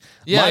for this.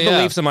 My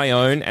beliefs are my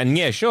own,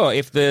 and sure,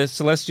 if the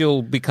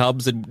Celestial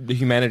becomes and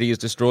humanity is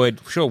destroyed,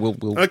 sure, we'll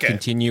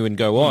continue and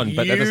go on,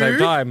 but at the same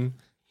time...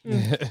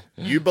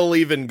 You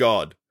believe in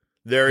God.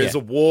 There is a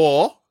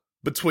war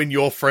between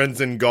your friends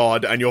and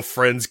God, and your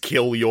friends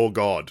kill your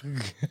God.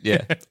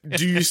 Yeah.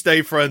 Do you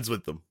stay friends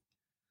with them?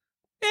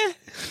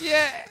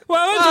 Yeah.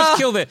 Well, they just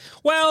killed it.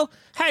 Well,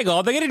 hang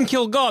on. They didn't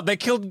kill God. They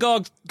killed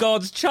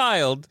God's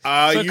child.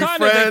 Are so you kind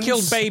friends? of they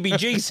killed baby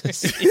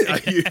Jesus. Are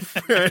you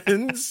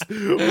friends?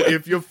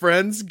 If your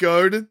friends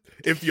go to...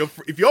 If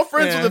you're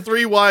friends with the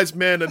three wise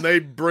men and they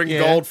bring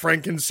gold,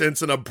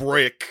 frankincense, and a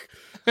brick...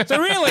 So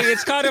really,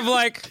 it's kind of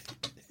like...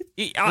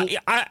 hang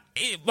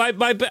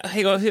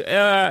on,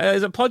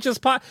 is it Pontius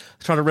Pilate? I'm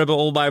trying to remember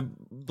all my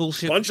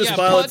bullshit. Pontius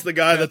Pilate's the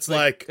guy that's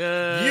like,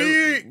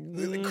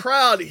 the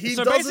crowd, he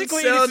so doesn't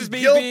basically, sound this is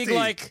me guilty. being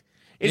like,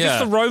 is this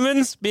the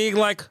Romans being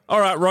like,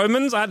 all right,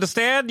 Romans, I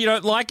understand, you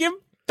don't like him,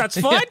 that's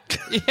fine.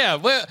 Yeah,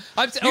 well,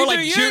 You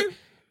do you,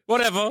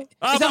 whatever. I'm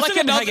that still like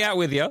gonna another- hang out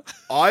with you.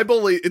 I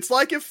believe, it's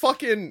like if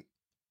fucking...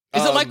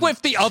 Is it like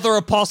if the other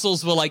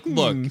apostles were like,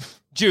 look,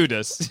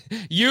 Judas,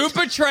 you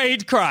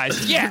betrayed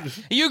Christ. Yeah,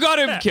 you got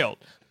him killed.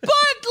 But,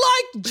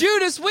 like,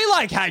 Judas, we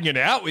like hanging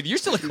out with you. You're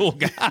still a cool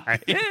guy.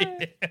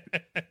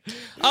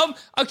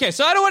 Okay,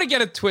 so I don't want to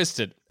get it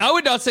twisted. I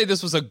would not say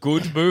this was a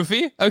good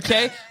movie,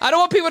 okay? I don't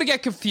want people to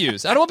get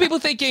confused. I don't want people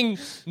thinking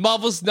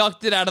Marvel's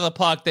knocked it out of the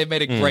park. They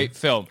made a great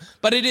film.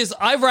 But it is,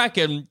 I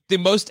reckon, the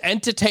most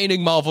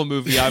entertaining Marvel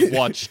movie I've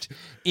watched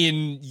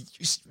in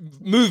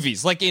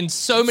movies. Like, in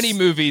so many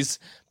movies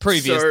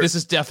previous, this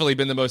has definitely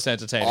been the most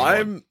entertaining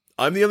one.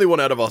 I'm the only one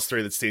out of us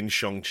three that's seen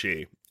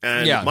Shang-Chi.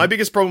 And my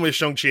biggest problem with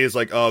Shang-Chi is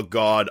like, oh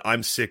god,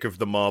 I'm sick of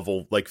the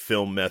Marvel like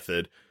film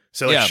method.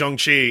 So like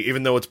Shang-Chi,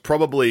 even though it's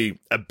probably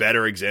a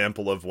better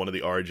example of one of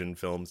the origin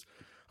films,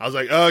 I was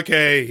like,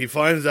 okay, he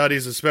finds out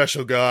he's a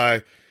special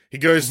guy, he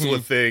goes to a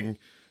thing,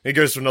 he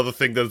goes to another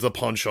thing, there's a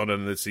punch on it,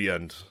 and it's the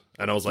end.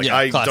 And I was like,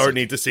 I don't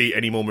need to see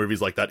any more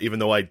movies like that, even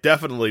though I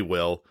definitely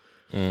will,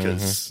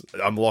 because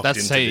I'm locked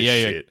into this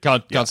shit.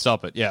 Can't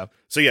stop it,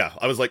 So yeah,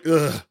 I was like,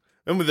 ugh.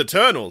 And with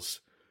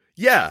Eternals,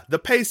 the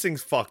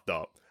pacing's fucked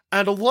up.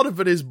 And a lot of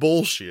it is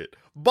bullshit.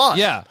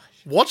 But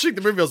watching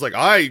the movie, I was like,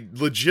 I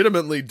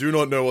legitimately do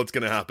not know what's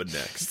going to happen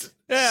next.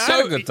 Yeah, I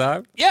had a good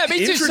time. Yeah,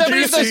 me too. So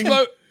many of those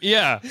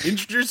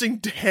Introducing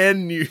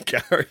 10 new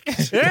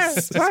characters.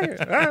 Like,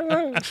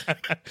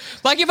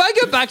 if I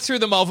go back through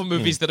the Marvel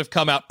movies that have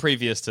come out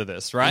previous to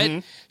this,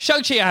 right?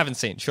 Shang-Chi I haven't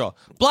seen, sure.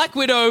 Black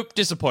Widow,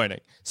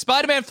 disappointing.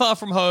 Spider-Man Far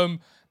From Home,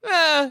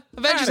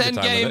 Avengers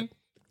Endgame,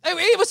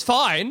 it was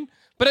fine.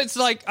 But it's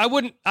like, I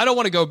don't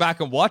want to go back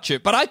and watch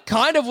it, but I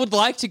kind of would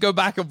like to go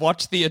back and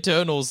watch The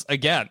Eternals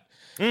again.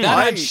 That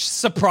had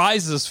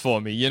surprises for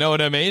me, you know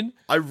what I mean?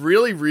 I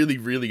really, really,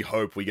 really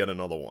hope we get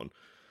another one.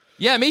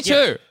 Yeah, me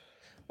too.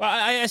 Well,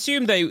 I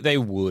assume they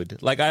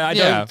would. Like, I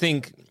don't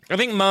think... I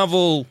think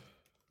Marvel...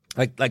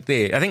 I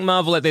think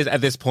Marvel at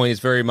this point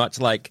is very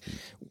much like,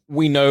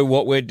 we know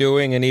what we're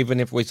doing, and even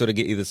if we sort of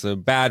get either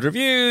some bad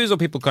reviews or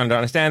people kind of don't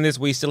understand this,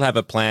 we still have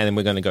a plan and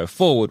we're going to go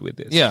forward with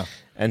this. Yeah.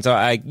 And so,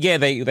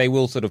 they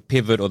will sort of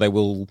pivot, or they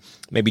will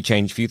maybe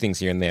change a few things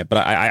here and there.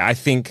 But I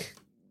think,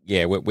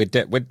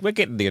 we're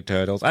getting the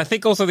Eternals. I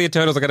think also the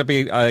Eternals are going to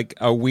be like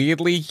a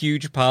weirdly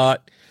huge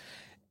part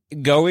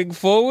going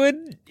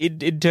forward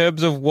in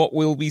terms of what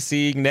we'll be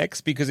seeing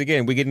next, because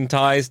again, we're getting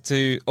ties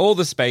to all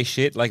the space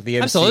shit, like the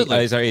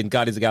MCU, in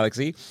Guardians of the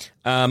Galaxy.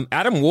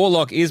 Adam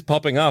Warlock is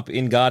popping up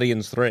in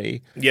Guardians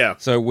 3. Yeah.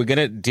 So we're going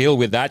to deal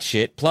with that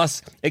shit.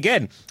 Plus,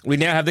 again, we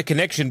now have the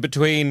connection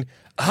between,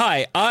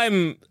 hi,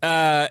 I'm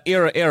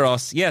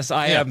Eros. Yes,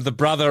 I am the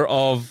brother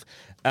of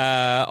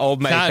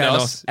old mate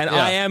Thanos, and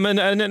I am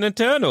an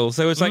Eternal.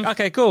 So it's like,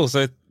 okay, cool.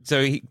 So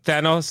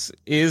Thanos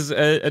is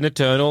an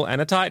Eternal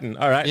and a Titan.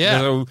 All right. Yeah.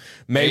 So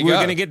maybe we're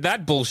going to get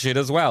that bullshit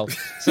as well.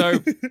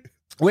 So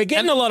we're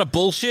getting a lot of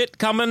bullshit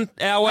coming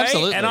our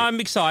way, and I'm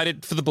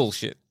excited for the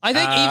bullshit. I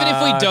think even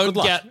if we don't good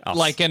luck, get us.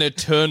 like an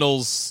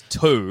Eternals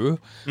 2,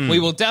 we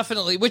will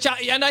definitely,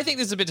 and I think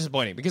this is a bit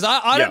disappointing because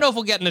I don't know if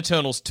we'll get an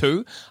Eternals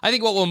 2. I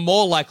think what we're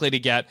more likely to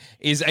get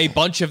is a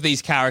bunch of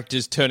these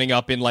characters turning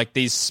up in like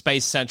these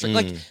space-centric,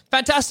 like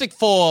Fantastic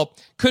Four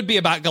could be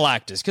about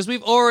Galactus because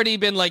we've already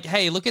been like,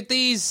 hey, look at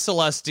these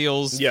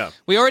Celestials. Yeah.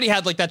 We already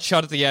had like that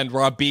shot at the end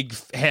where our big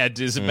head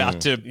is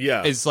about to,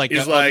 is like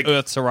He's on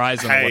Earth's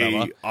horizon or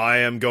whatever. Hey, I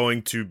am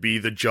going to be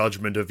the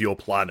judgment of your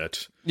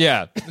planet.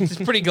 Yeah, it's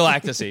pretty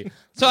Galactus-y.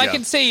 So I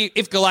can see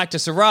if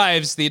Galactus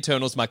arrives, the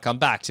Eternals might come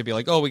back to be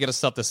like, oh, we got to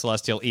stop the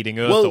Celestial eating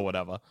Earth or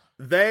whatever.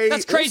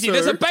 That's crazy.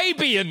 Also... There's a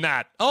baby in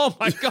that. Oh,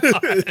 my God.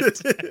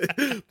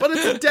 But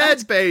it's a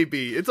dead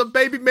baby. It's a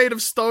baby made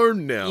of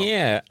stone now.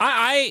 Yeah.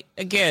 I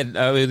again,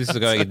 this is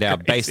going into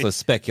baseless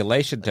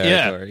speculation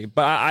territory,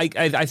 but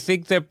I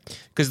think that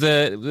because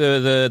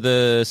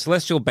the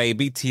Celestial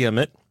baby,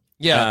 Tiamat,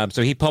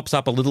 so he pops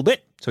up a little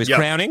bit, so he's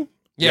crowning.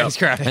 Yeah, he's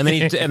crowning.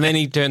 And then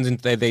he turns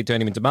into they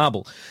turn him into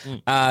marble.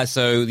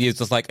 So it's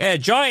just like a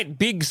giant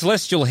big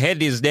celestial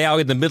head is now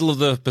in the middle of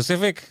the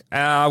Pacific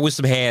with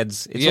some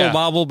heads. It's all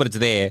marble, but it's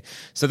there.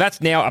 So that's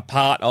now a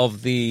part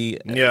of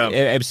the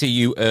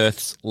MCU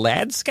Earth's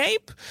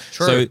landscape.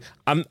 True. So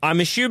I'm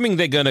assuming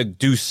they're going to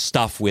do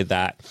stuff with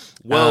that.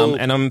 Well,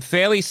 and I'm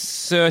fairly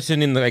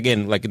certain in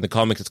the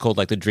comics, it's called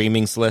like the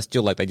Dreaming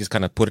Celestial. Like they just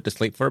kind of put it to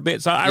sleep for a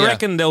bit. So I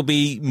reckon there'll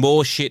be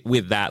more shit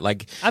with that.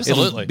 Like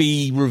absolutely, it'll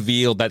be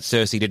revealed that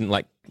Cersei didn't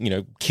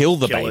kill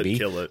the baby,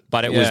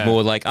 but it was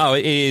more like, oh,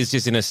 it is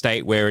just in a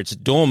state where it's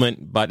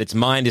dormant, but its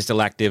mind is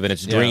still active and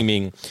it's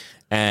dreaming.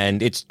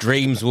 And its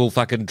dreams will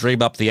fucking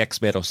dream up the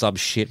X-Men or some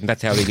shit, and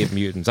that's how they get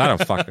mutants. I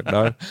don't fucking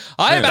know.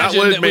 That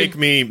would make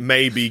me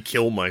maybe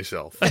kill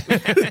myself.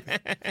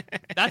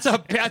 That's a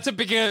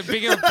bigger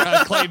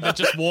claim than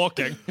just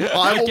walking.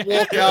 I will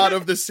walk out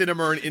of the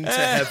cinema and into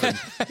heaven.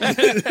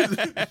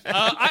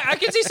 I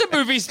can see some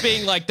movies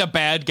being like the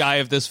bad guy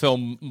of this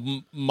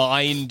film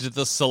mined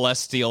the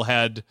celestial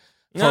head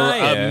for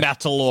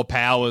metal or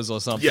powers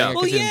or something. Yeah.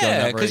 Well,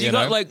 yeah, because you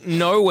got like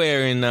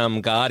nowhere in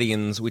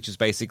Guardians, which is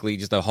basically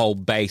just a whole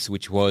base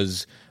which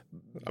was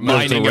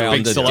mining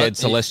around a the dead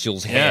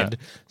Celestial's head.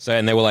 So,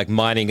 and they were like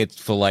mining it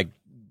for like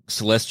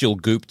celestial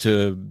goop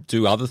to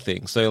do other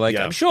things. So like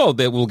I'm sure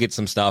that we'll get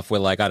some stuff where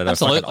like, I don't know,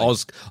 fucking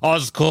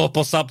Oscorp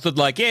or something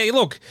like, yeah,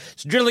 look,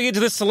 it's drilling into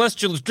this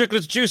celestial, it's drinking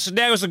its juice, and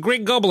now it's a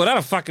Green Goblin. I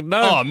don't fucking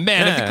know. Oh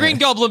man, if the Green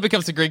Goblin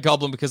becomes the Green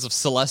Goblin because of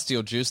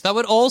celestial juice, that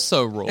would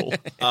also rule.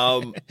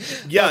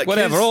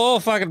 Whatever, all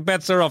fucking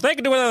bets are off. They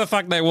can do whatever the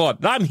fuck they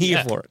want. I'm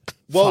here for it.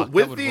 Well,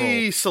 with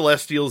the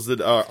Celestials that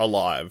are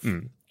alive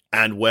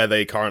and where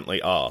they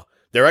currently are,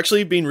 they're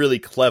actually been really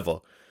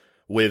clever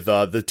with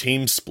the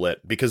team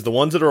split, because the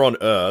ones that are on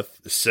Earth,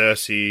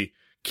 Cersei,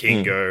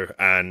 Kingo,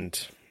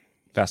 and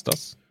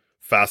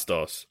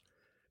Phastos,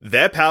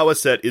 their power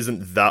set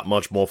isn't that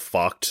much more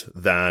fucked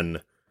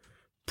than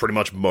pretty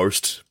much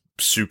most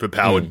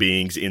superpowered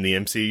beings in the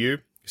MCU.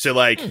 So,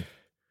 like,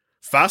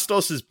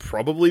 Phastos is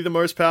probably the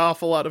most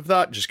powerful out of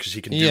that, just because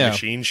he can do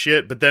machine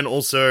shit, but then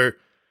also,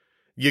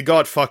 you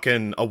got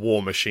fucking a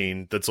war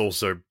machine that's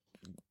also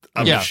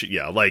a machine.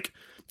 Yeah, like...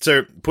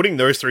 So, putting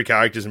those three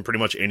characters in pretty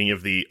much any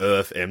of the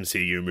Earth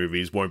MCU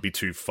movies won't be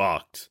too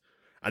fucked.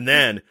 And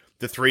then,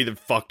 the three that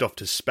fucked off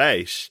to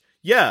space,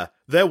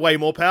 they're way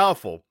more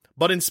powerful.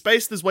 But in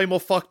space, there's way more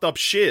fucked up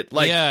shit.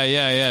 Like,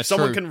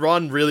 someone can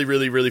run really,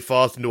 really, really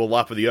fast into a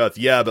lap of the Earth.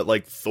 Yeah, but,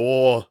 like,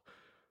 Thor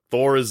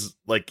is,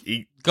 like...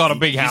 Got a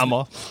big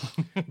hammer.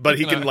 But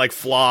he can, like,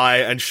 fly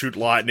and shoot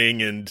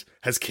lightning and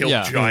has killed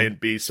giant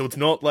beasts. So it's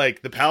not,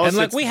 like, the power and,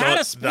 like, set's we had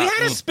a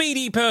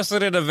speedy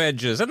person in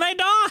Avengers, and they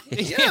died.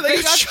 Yeah,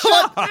 they got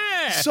shot.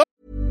 So-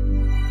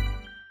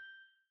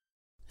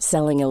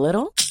 Selling a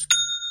little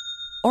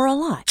or a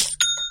lot?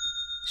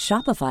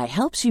 Shopify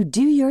helps you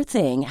do your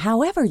thing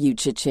however you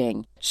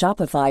cha-ching.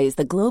 Shopify is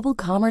the global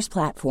commerce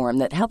platform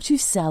that helps you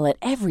sell at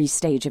every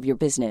stage of your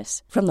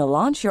business. From the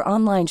launch your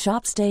online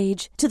shop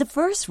stage to the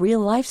first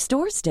real-life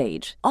store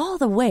stage, all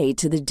the way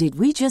to the did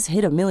we just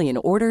hit a million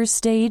orders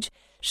stage.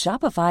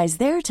 Shopify is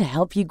there to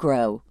help you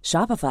grow.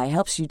 Shopify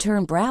helps you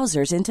turn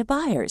browsers into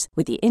buyers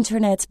with the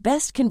internet's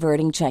best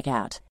converting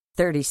checkout.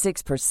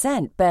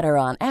 36% better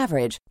on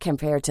average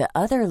compared to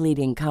other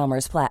leading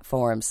commerce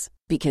platforms.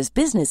 Because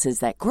businesses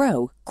that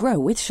grow, grow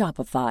with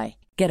Shopify.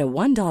 Get a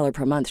 $1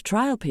 per month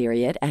trial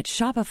period at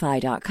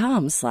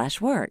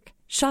shopify.com/work.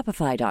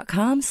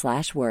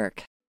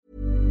 Shopify.com/work.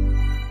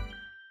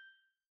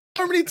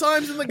 How many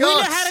times in the guts? We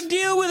know how to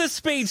deal with a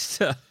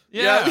speedster.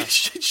 Yeah, you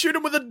shoot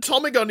him with an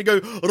atomic gun and go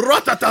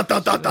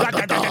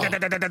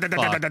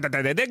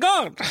rat-a-tat-tat-tat-tat-tat-tat. They're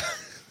gone.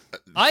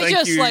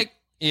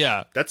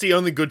 That's the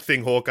only good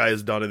thing Hawkeye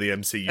has done in the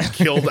MCU.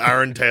 Killed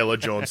Aaron Taylor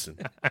Johnson.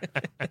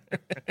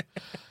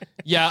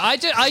 Yeah,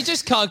 I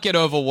just can't get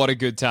over what a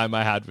good time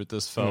I had with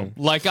this film.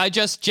 Like, I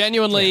just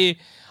genuinely,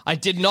 I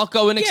did not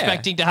go in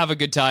expecting to have a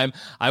good time.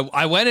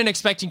 I went in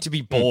expecting to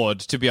be bored,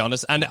 to be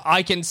honest. And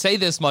I can say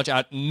this much,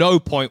 at no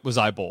point was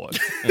I bored.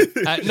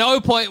 At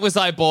no point was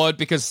I bored,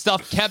 because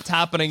stuff kept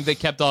happening that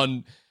kept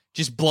on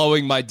just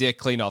blowing my dick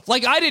clean off.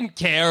 Like, I didn't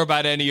care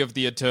about any of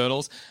the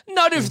Eternals.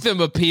 None of them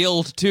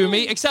appealed to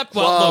me, except,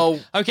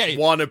 look, okay.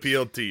 One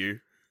appealed to you.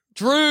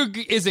 Droog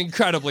is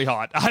incredibly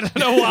hot. I don't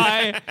know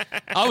why.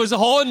 I was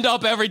horned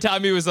up every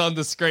time he was on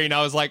the screen.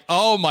 I was like,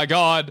 oh my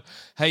God,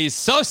 he's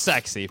so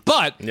sexy.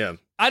 But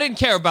I didn't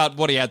care about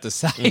what he had to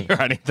say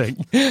or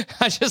anything.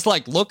 I just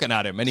like looking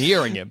at him and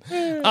hearing him.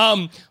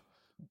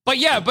 But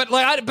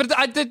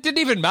it didn't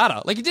even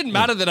matter. Like, it didn't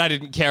matter that I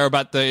didn't care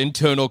about the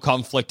internal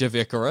conflict of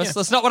Icarus. Yeah.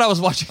 That's not what I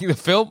was watching the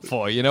film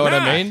for. You know what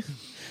I mean?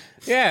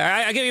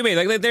 Yeah, I get what you mean.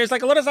 Like, there's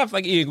like a lot of stuff.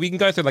 Like, we can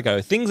go through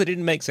like things that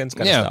didn't make sense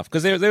kind of stuff.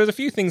 Because there was a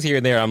few things here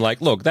and there. I'm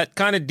like, look, that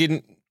kind of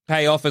didn't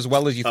pay off as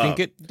well as you think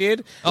it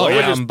did.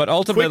 But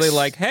ultimately,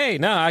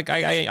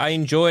 I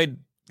enjoyed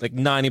like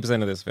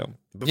 90% of this film.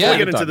 Before we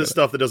get into the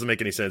stuff that doesn't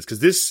make any sense, because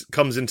this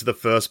comes into the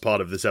first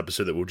part of this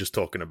episode that we were just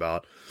talking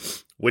about,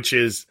 which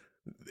is,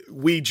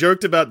 we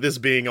joked about this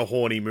being a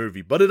horny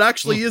movie, but it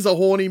actually is a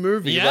horny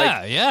movie.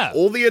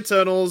 All the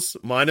Eternals,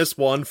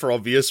 -1 for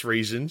obvious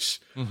reasons,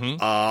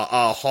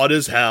 are hot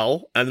as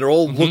hell, and they're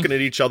all looking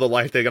at each other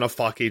like they're gonna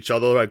fuck each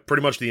other, like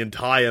pretty much the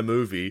entire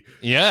movie.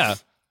 Yeah.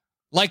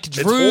 Like,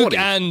 Droog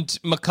and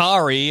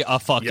Makari are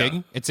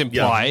fucking, it's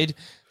implied.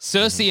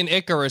 Cersei and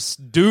Icarus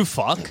do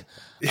fuck.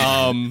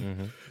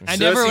 And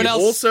Cersei everyone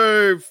else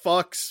also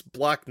fucks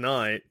Black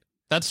Knight.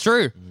 That's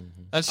true.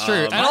 That's true.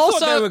 And I also,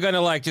 thought they were going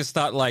to like just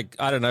start like,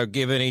 I don't know,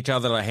 giving each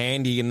other a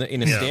handy in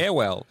a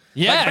stairwell.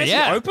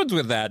 It opens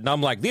with that, and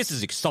I'm like, this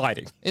is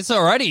exciting. It's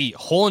already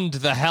horned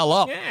the hell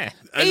up. Yeah.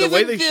 And even the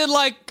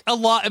way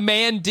a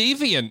man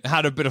deviant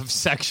had a bit of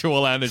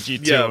sexual energy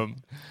to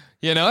him.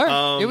 You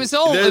know, it was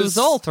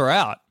all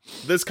throughout.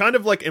 There's kind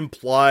of like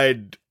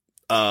implied,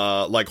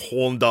 like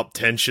horned up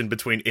tension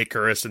between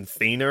Icarus and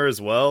Thena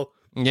as well.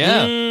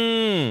 Yeah.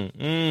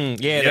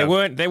 They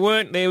were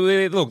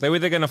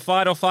either going to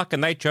fight or fuck,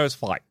 and they chose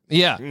fight.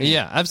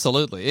 Yeah,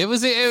 absolutely. It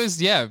was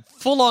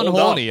full on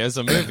horny as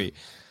a movie.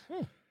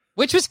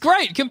 Which was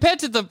great compared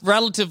to the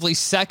relatively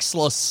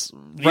sexless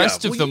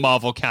rest of the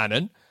Marvel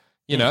canon,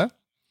 you know?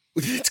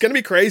 It's going to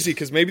be crazy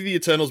because maybe the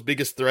Eternals'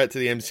 biggest threat to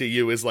the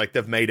MCU is like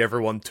they've made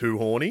everyone too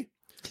horny.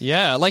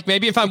 Yeah, like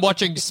maybe if I'm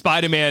watching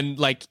Spider-Man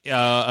like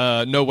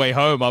No Way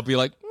Home, I'll be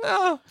like,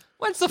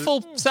 when's the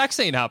full sex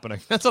scene happening?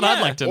 That's what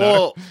I'd like to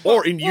know.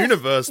 Or in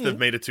universe, they've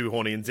made it too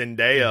horny. And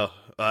Zendaya,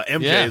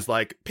 MJ is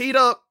like,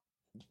 Peter,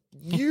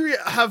 you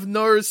have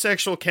no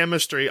sexual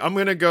chemistry. I'm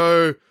going to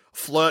go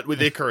flirt with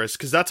Icarus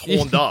because that's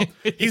horned up.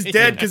 He's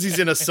dead because he's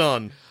in a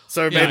sun.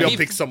 So maybe I'll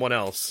pick someone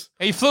else.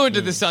 He flew into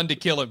the sun to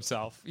kill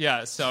himself.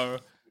 Yeah, so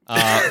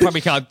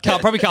probably can't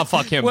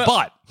fuck him.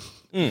 But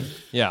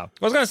yeah, I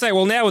was going to say,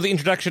 well, now with the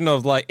introduction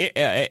of like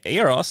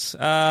Eros,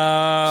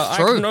 I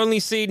can only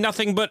see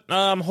nothing but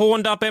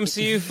horned up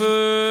MCU for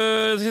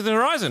the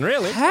horizon.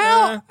 Really,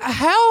 how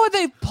are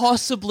they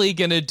possibly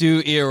going to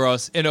do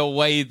Eros in a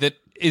way that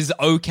is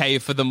okay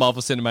for the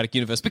Marvel Cinematic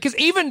Universe? Because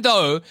even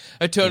though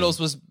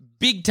Eternals was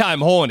big time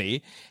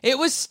horny, it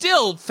was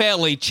still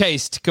fairly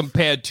chaste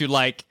compared to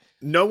like.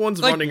 No one's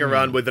running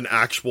around with an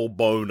actual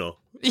boner.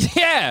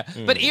 Yeah,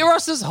 but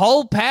Eros's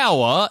whole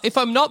power, if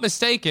I'm not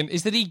mistaken,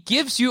 is that he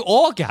gives you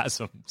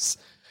orgasms.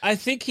 I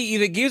think he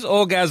either gives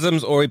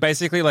orgasms or he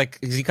basically like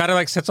he kind of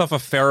like sets off a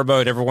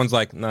pheromone. Everyone's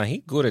like, "Nah, he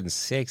good and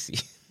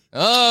sexy."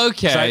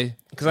 Okay,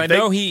 because I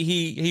know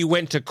he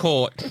went to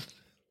court.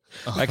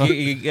 Like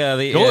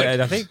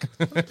I think.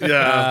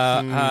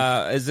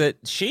 Is it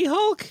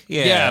She-Hulk?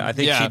 Yeah, I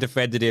think she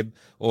defended him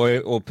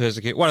or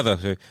persecuted one of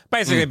those two.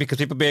 Basically, because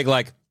people being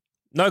like,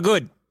 "No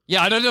good."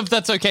 Yeah, I don't know if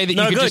that's okay that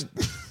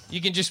you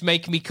can just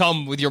make me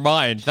come with your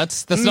mind.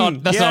 That's not on,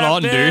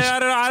 dude. I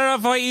don't know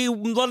if I eat a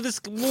lot of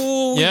this.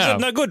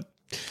 No good.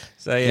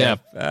 So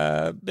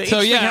how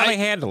they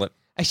handle it.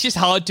 It's just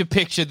hard to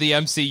picture the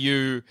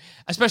MCU,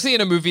 especially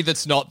in a movie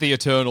that's not the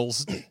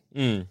Eternals,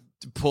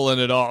 pulling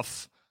it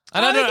off.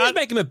 And I think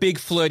make him a big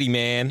flirty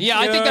man. Yeah,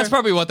 I think that's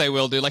probably what they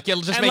will do. Like,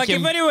 it'll just make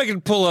him. If anyone can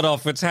pull it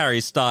off, it's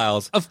Harry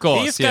Styles. Of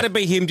course, he's got to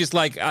be him, just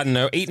like I don't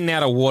know, eating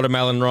out a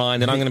watermelon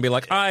rind, and I'm going to be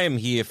like, I am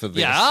here for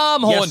this. Yeah,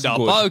 I'm horned up.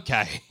 Good.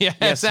 Okay,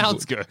 yeah,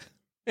 sounds good.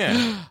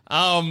 Yeah.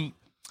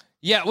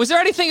 Yeah. Was there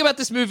anything about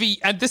this movie?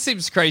 And this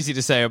seems crazy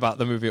to say about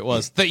the movie. It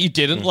was that you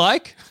didn't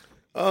like.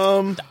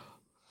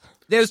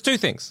 There's two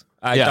things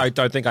I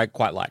don't think I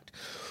quite liked.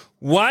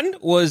 One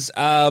was,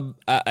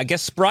 I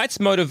guess, Sprite's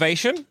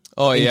motivation.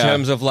 In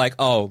terms of like,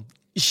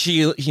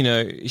 she's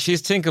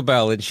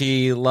Tinkerbell and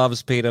she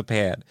loves Peter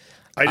Pan.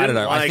 I don't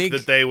know. I think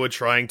that they were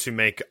trying to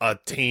make a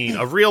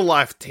real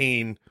life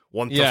teen,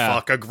 want to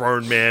fuck a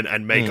grown man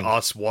and make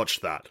us watch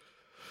that.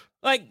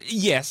 Like,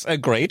 yes,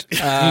 agreed.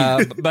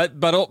 But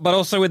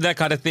also with that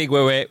kind of thing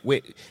where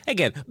we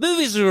again,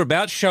 movies are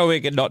about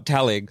showing and not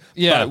telling.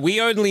 Yeah. But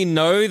we only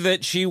know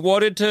that she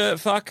wanted to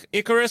fuck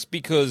Icarus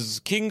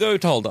because Kingo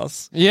told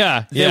us.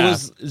 Yeah. There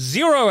was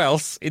zero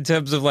else in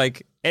terms of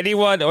like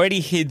anyone or any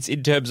hints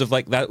in terms of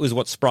like that was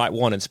what Sprite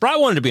wanted. Sprite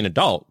wanted to be an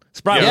adult.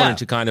 Sprite Yeah. wanted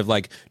to kind of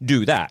like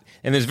do that.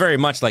 And there's very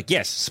much like,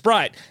 yes,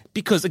 Sprite,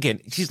 because again,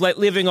 she's like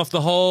living off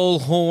the whole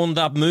horned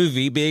up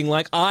movie being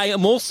like, I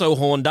am also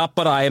horned up,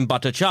 but I am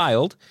but a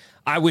child.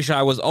 I wish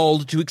I was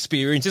old to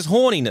experience this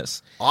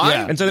horniness.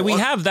 And so that we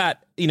have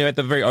that, at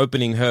the very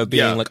opening, her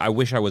being like, I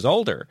wish I was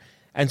older.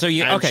 And so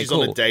she's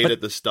cool. on a date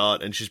at the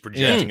start, and she's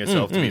projecting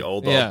herself to be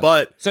older. Yeah.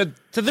 But So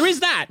there is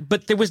that,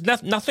 but there was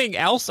nothing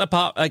else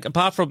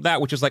apart from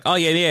that, which was like, oh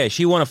yeah,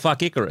 she want to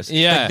fuck Icarus.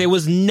 Yeah. Like, there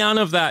was none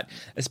of that,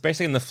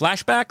 especially in the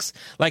flashbacks.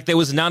 Like there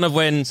was none of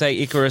when, say,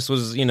 Icarus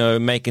was,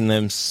 making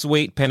them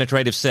sweet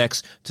penetrative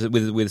sex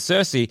with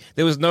Cersei.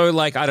 There was no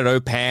like, I don't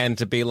know, Pan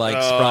to be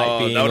like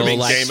Sprite being that would all be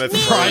like Game of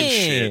Thrones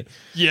shit.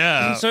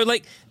 Yeah. So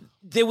like.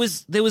 There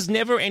was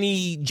never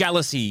any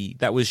jealousy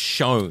that was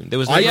shown. There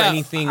was never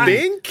anything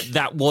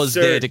that was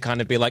there to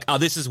kind of be like, oh,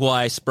 this is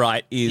why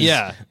Sprite is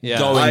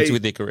going to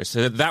with Icarus.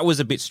 So that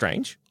was a bit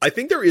strange. I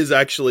think there is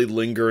actually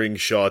lingering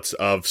shots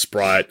of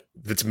Sprite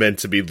that's meant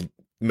to be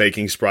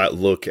making Sprite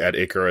look at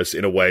Icarus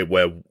in a way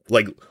where,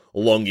 like,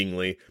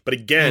 longingly. But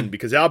again,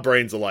 because our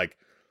brains are like,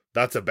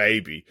 that's a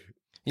baby.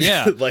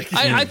 Yeah, like,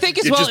 I think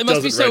as well, it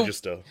must be so.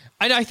 Register.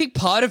 And I think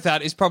part of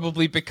that is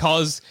probably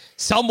because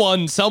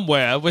someone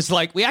somewhere was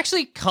like, we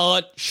actually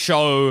can't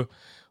show,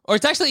 or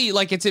it's actually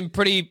like it's in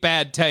pretty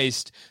bad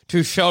taste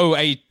to show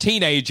a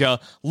teenager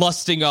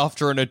lusting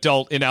after an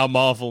adult in our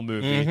Marvel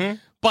movie.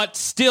 But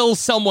still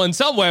someone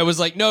somewhere was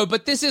like, no,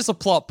 but this is a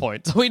plot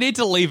point, so we need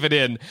to leave it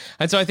in.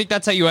 And so I think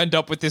that's how you end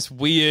up with this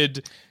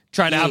weird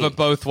trying to have it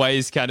both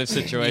ways kind of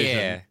situation.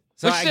 Yeah.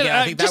 So Which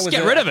I think that just was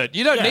get rid of it.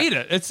 You don't need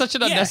it. It's such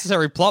an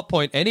unnecessary plot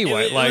point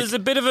anyway. It was a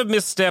bit of a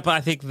misstep,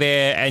 I think,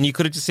 there, and you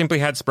could have just simply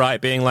had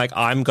Sprite being like,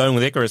 I'm going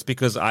with Icarus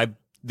because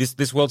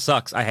this world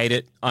sucks. I hate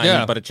it.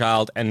 I'm but a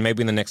child, and maybe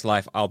in the next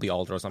life I'll be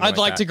older or something I'd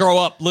like that. to grow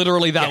up.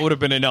 Literally, that would have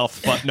been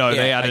enough, but no,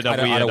 they added a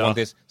weird... I don't want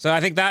this. So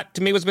I think that,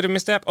 to me, was a bit of a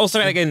misstep.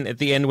 Also, again, at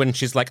the end when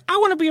she's like, I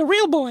want to be a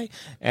real boy,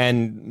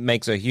 and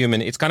makes her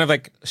human, it's kind of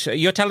like,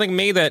 you're telling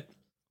me that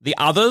the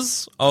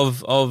others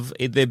of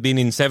they've been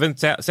in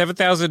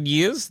 7,000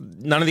 years.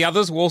 None of the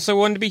others also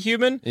wanted to be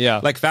human.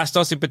 Yeah, like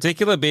Fastos in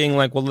particular, being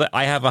like, well,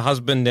 I have a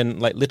husband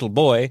and like little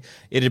boy.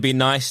 It'd be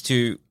nice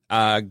to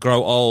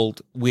grow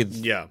old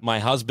with my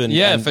husband.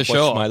 And for watch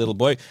sure. my little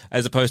boy,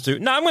 as opposed to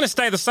no, I'm going to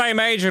stay the same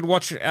age and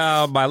watch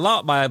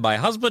my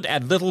husband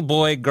and little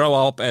boy grow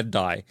up and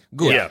die.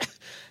 Good. Yeah.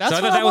 That's so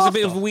I thought that was a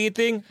bit of a weird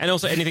thing, and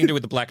also anything to do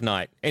with the Black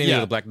Knight. Anything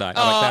with the Black Knight.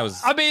 That was.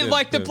 I mean,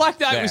 the Black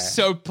Knight was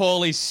so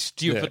poorly,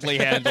 stupidly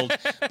handled.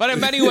 But in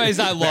many ways,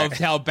 I loved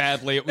how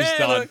badly it was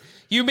done. Look,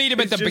 you meet him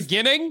at the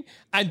beginning,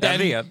 and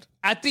then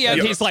at the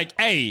end. He's like,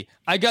 "Hey,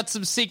 I got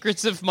some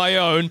secrets of my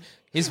own."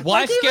 His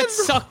wife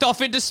gets sucked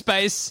off into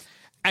space.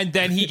 And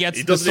then he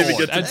gets the sword. He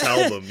doesn't even get to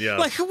tell them,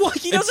 Like, what?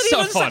 He doesn't It's so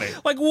even funny. say,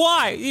 like,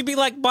 why? He'd be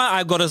like,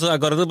 I've got a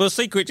little bit of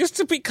secret. Just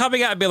to be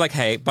coming out and be like,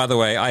 hey, by the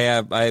way,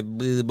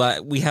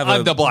 we have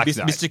I'm the Black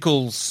Knight.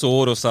 mystical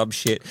sword or some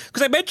shit.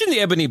 Because I mentioned the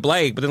Ebony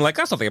Blade, but then like,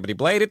 that's not the Ebony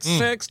Blade, it's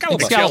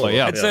Excalibur. Excalibur,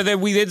 yeah. And so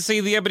then we then see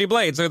the Ebony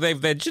Blade, so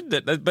they've mentioned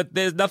it, but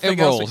there's nothing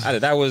It else. rolls. I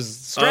don't know, that was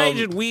strange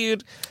and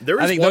weird. There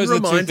is I think one those are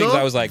the two things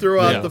I was like,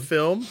 throughout the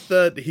film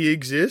that he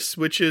exists,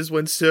 which is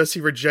when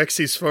Cersei rejects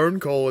his phone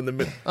call in the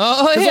middle.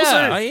 Oh,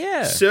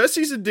 yeah.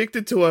 Cersei's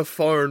addicted to her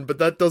phone, but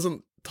that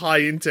doesn't tie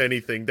into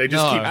anything. They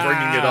just keep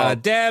bringing it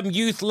up. Damn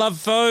youth love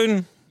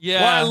phone.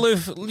 Yeah. Why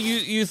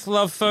youth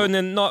love phone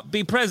and not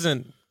be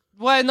present?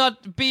 Why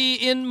not be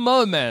in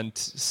moment,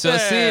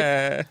 Cersei?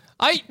 Yeah.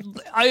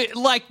 I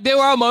like there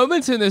are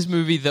moments in this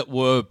movie that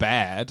were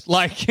bad.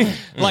 Like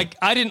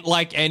I didn't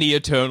like any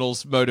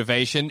Eternals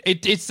motivation.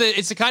 It's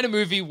the kind of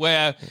movie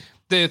where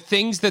the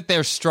things that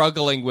they're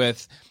struggling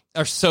with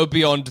are so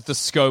beyond the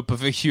scope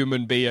of a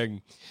human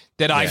being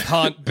that I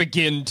can't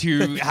begin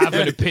to have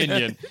an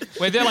opinion.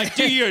 Where they're like,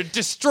 do you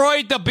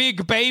destroy the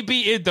big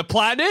baby in the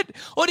planet?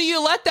 Or do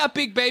you let that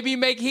big baby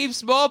make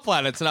heaps more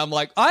planets? And I'm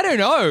like, I don't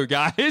know,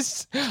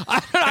 guys.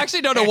 I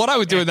actually don't know what I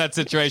would do in that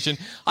situation.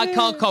 I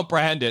can't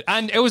comprehend it.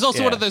 And it was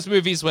also one of those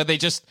movies where they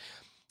just,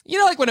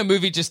 like when a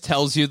movie just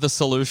tells you the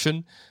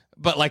solution,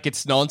 but like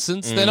it's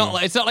nonsense. They're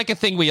not. It's not like a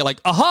thing where you're like,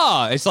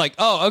 aha. It's like,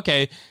 oh,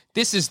 okay.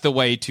 This is the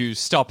way to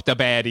stop the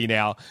baddie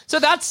now. So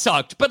that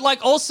sucked. But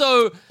like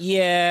also...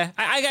 Yeah,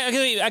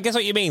 I guess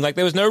what you mean. Like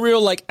there was no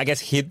real like, I guess,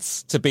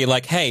 hints to be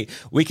like, hey,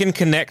 we can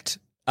connect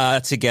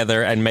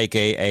together and make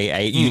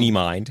a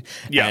uni-mind.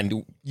 Yeah.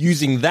 And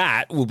using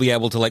that, we'll be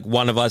able to like,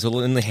 one of us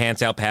will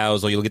enhance our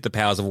powers or you'll get the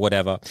powers of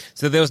whatever.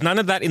 So there was none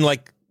of that in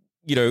like,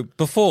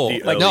 before.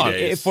 The like, early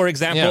days. For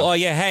example,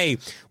 hey,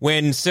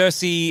 when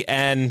Cersei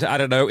and, I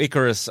don't know,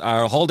 Icarus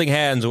are holding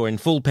hands or in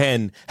full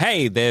pen,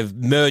 hey, they've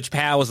merged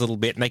powers a little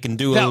bit and they can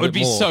do a little bit more. That would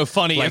be so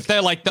funny if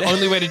they're like, the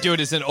only way to do it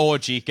is an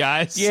orgy,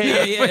 guys.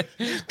 Yeah.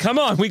 Come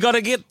on, we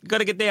gotta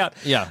get down.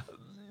 Yeah.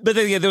 But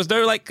then, there was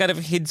no like kind of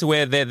hints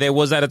where there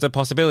was that as a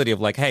possibility of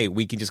like, hey,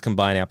 we can just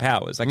combine our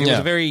powers. Like it was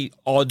a very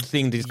odd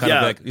thing to just kind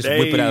of like just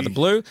whip it out of the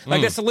blue.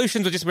 Like their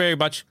solutions were just very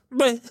much.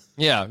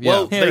 Yeah.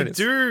 Well, they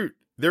do.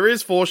 There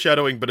is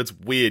foreshadowing, but it's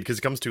weird because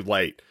it comes too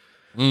late.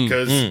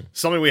 Because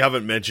something we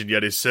haven't mentioned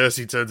yet is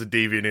Cersei turns a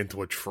deviant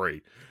into a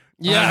tree.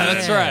 Yeah,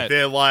 that's right.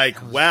 They're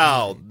like,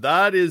 wow,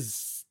 that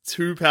is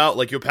too power.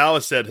 Like, your power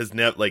set has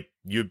never, like,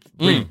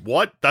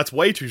 what? That's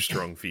way too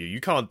strong for you.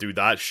 You can't do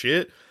that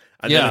shit.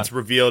 And then it's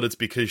revealed it's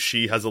because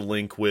she has a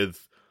link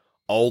with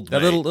old the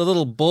mate.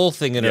 little ball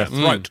thing in her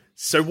throat.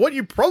 So what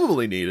you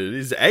probably needed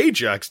is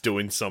Ajax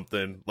doing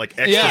something like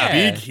extra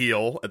big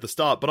heal at the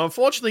start. But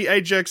unfortunately,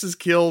 Ajax is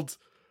killed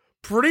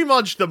pretty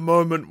much the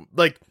moment,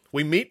 like,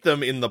 we meet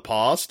them in the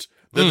past.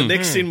 Then the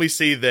next scene we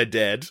see, they're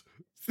dead.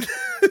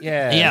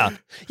 Yeah.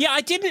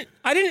 I didn't.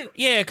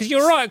 Yeah, because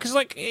you're right. Because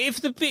like,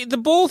 if the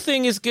ball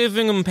thing is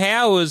giving them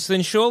powers,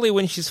 then surely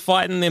when she's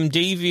fighting them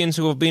deviants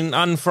who have been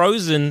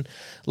unfrozen,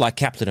 like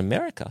Captain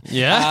America,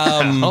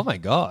 oh my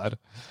god,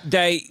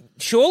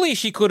 surely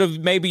she could have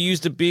maybe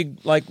used a big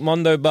like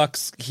Mondo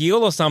Bucks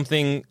heal or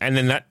something, and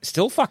then that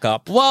still fuck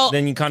up. Well,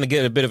 then you kind of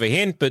get a bit of a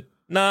hint, but.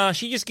 Nah,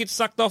 she just gets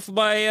sucked off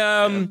by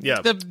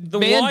the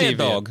man wire deviant.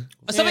 dog.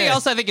 Something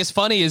else I think is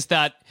funny is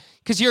that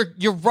because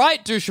you're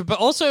right, Dusha, but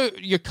also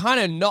you're kind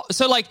of not.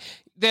 So like,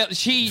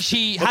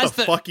 she what has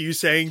the fuck are you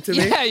saying to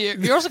me? Yeah,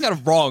 you're also kind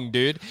of wrong,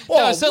 dude.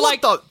 Oh, so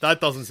like that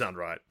doesn't sound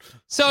right.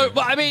 So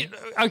I mean,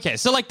 okay,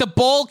 so like the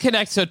ball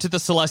connects her to the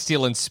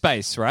Celestial in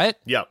space, right?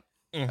 Yeah.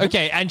 Mm-hmm.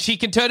 Okay, and she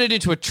can turn it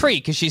into a tree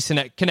because she's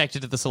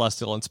connected to the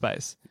Celestial in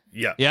space.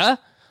 Yeah. Yeah.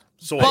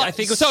 So I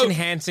think it's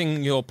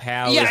enhancing your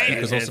powers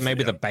because also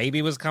maybe the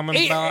baby was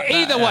coming back.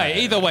 Either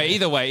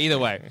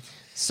way.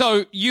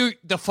 So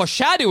the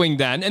foreshadowing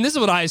then, and this is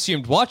what I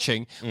assumed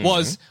watching,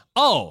 was,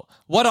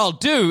 what I'll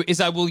do is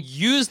I will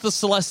use the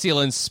Celestial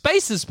in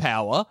Space's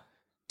power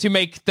to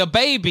make the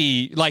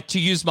baby, like, to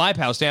use my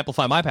powers, to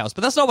amplify my powers.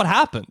 But that's not what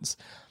happens.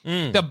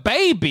 The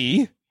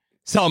baby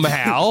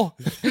somehow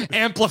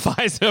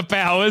amplifies her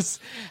powers,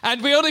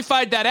 and we only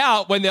find that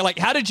out when they're like,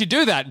 how did you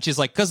do that? And she's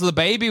like, because the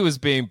baby was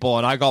being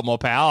born, I got more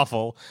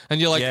powerful. And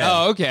you're like,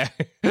 oh, okay.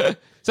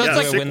 So it's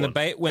like when the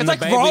baby is wrong,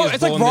 born,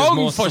 there's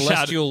more for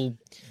celestial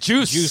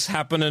juice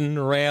happening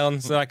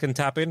around so I can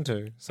tap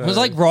into. So. It was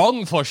like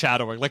wrong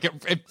foreshadowing. Like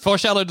it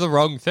foreshadowed the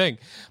wrong thing.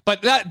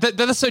 But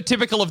that's so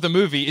typical of the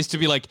movie, is to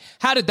be like,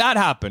 how did that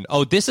happen?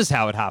 Oh, this is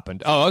how it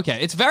happened. Oh,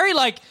 okay. It's very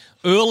like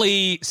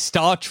early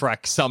Star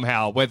Trek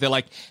somehow, where they're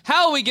like,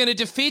 how are we going to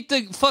defeat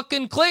the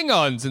fucking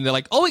Klingons? And they're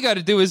like, all we got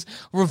to do is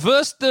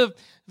reverse the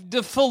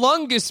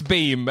Philungus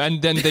beam,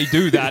 and then they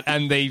do that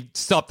and they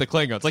stop the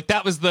Klingons. Like,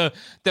 that was the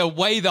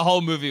way the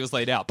whole movie was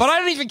laid out. But I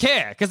don't even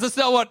care, because that's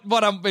not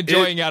what I'm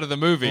enjoying out of the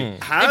movie. In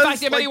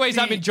fact, in many ways,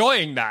 I'm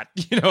enjoying that.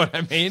 You know what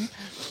I mean?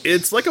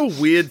 It's like a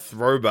weird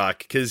throwback,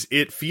 because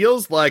it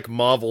feels like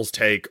Marvel's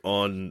take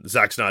on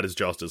Zack Snyder's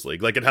Justice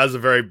League. Like, it has a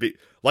very big...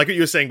 Like what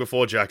you were saying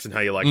before, Jackson, how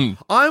you're like,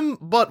 I'm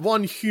but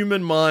one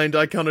human mind.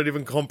 I cannot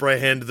even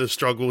comprehend the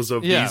struggles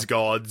of these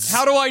gods.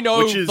 How do I know?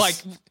 Like,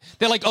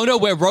 they're like, oh no,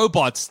 we're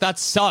robots. That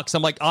sucks.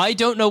 I'm like, I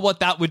don't know what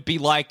that would be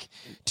like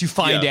to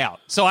find out.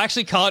 So I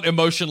actually can't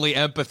emotionally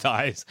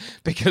empathize,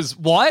 because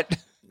what?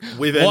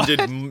 We've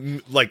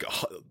ended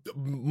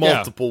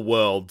multiple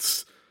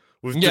worlds.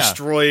 We've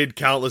destroyed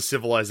countless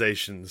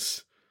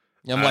civilizations.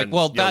 I'm like,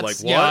 well,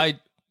 that's like,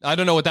 I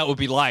don't know what that would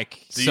be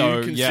like. Do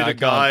you consider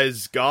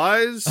guys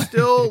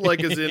still?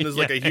 Like, as in, is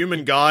like a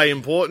human guy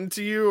important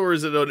to you, or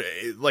is it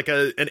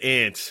an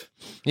ant?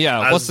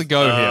 Yeah, what's the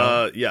go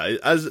here? Yeah,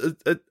 as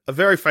a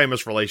very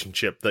famous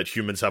relationship that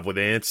humans have with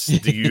ants,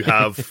 do you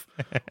have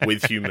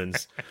with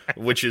humans?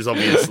 Which is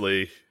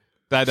obviously...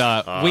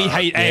 That we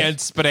hate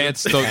ants, but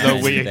ants don't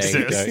know we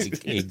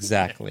exist.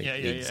 Exactly.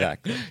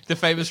 Exactly. The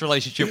famous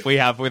relationship we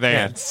have with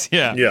ants.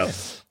 Yeah.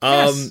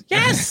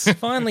 Yes.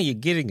 Finally, you're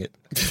getting it.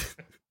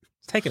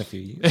 Taken a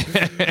few years.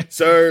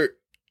 So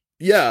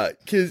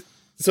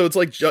it's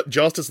like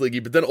Justice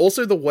League, but then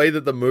also the way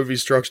that the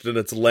movie's structured and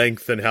its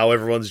length and how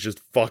everyone's just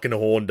fucking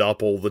horned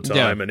up all the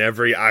time and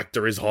every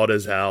actor is hot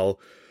as hell.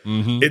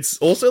 Mm-hmm. It's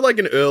also like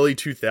an early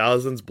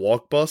 2000s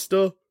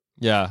blockbuster.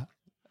 Yeah.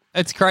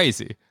 It's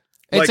crazy.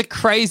 It's a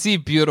crazy,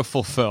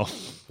 beautiful film.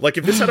 Like,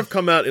 if this had have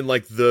come out in,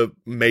 like, the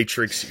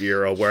Matrix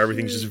era, where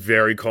everything's just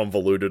very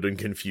convoluted and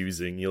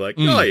confusing, you're like,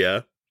 oh,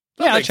 yeah.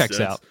 That checks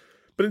out.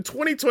 But in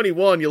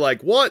 2021, you're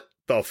like, what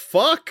the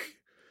fuck?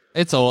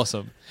 It's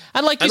awesome.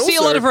 And, like, you see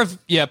also, a lot of...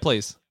 Yeah,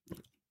 please.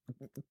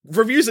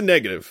 Reviews are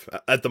negative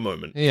at the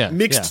moment. Yeah.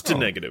 Mixed to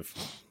negative.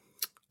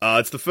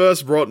 It's the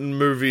first rotten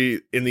movie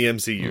in the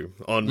MCU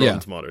on Rotten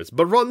Tomatoes.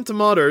 But Rotten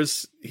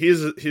Tomatoes,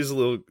 here's a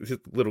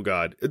little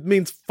guide. It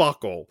means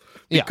fuck all.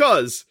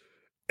 Because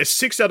a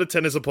 6 out of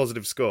 10 is a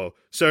positive score.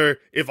 So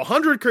if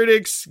 100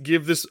 critics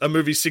give this a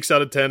movie 6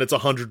 out of 10, it's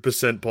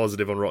 100%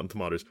 positive on Rotten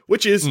Tomatoes,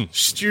 which is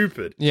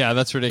stupid. Yeah,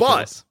 that's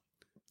ridiculous.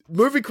 But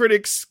movie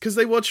critics, because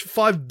they watch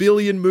 5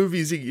 billion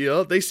movies a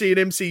year, they see an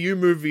MCU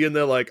movie and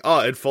they're like,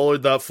 it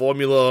followed that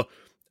formula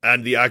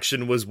and the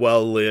action was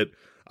well lit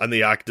and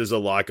the actors are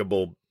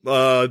likable.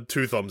 2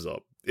 thumbs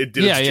up. It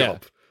did its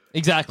job.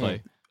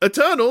 Exactly.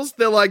 Eternals,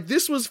 they're like,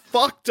 this was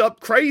fucked up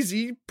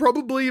crazy,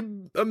 probably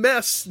a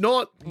mess,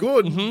 not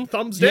good. Mm-hmm.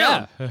 Thumbs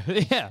down.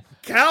 Yeah.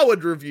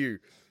 Coward review.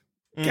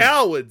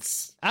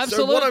 Cowards.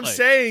 Absolutely. So what I'm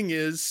saying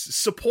is,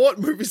 support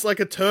movies like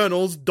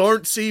Eternals,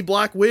 don't see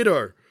Black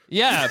Widow.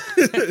 Yeah.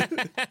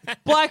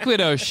 Black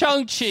Widow,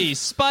 Shang-Chi,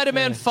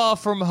 Spider-Man Far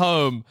From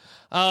Home.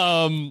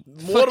 More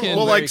Fucking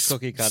like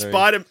cookie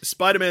cuttery.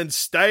 Spider-Man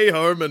Stay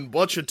Home and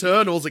watch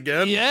Eternals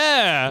again.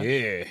 Yeah.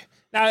 Yeah.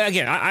 Now,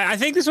 again, I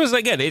think this was,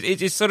 again, it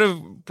just sort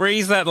of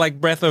breathes that, like,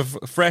 breath of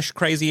fresh,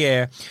 crazy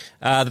air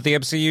that the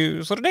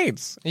MCU sort of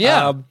needs.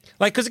 Yeah.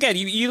 Because, again,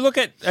 you look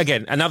at,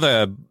 again,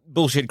 another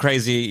bullshit,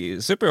 crazy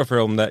superhero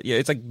film that,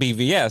 it's like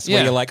BVS,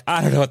 where you're like,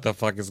 I don't know what the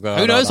fuck is going on.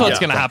 Who knows what's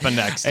going to happen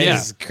next? It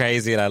is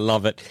crazy, and I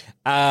love it.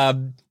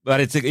 But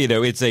it's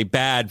it's a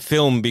bad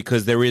film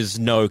because there is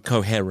no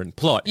coherent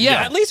plot.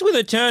 Yeah. At least with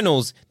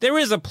Eternals, there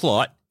is a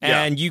plot.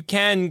 Yeah. And you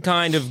can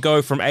kind of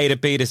go from A to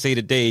B to C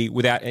to D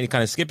without any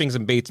kind of skipping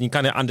some beats, and you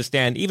kind of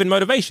understand even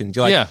motivations.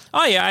 You're like,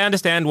 oh yeah, I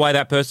understand why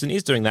that person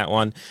is doing that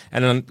one.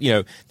 And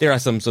then, there are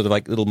some sort of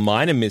like little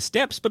minor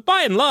missteps, but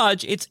by and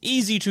large, it's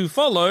easy to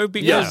follow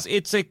because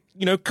it's a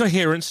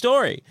coherent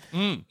story,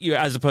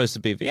 as opposed to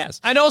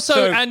BVS. And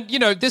also,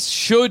 this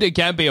should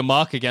again be a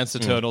mark against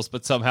Eternals,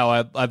 but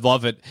somehow I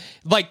love it.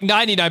 Like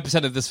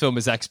 99% of this film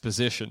is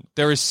exposition.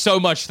 There is so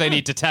much they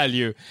need to tell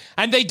you,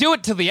 and they do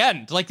it to the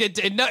end. Like it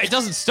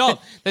doesn't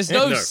stop. There's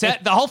no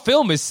set. The whole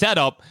film is set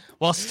up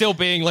while still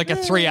being like a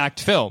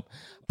 3-act film.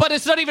 But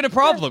it's not even a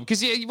problem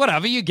because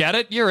whatever, you get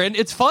it, you're in.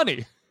 It's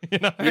funny.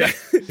 Yeah.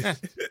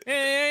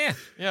 It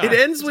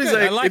ends with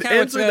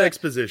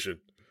exposition.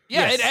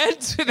 Yeah, Yes. It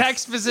ends with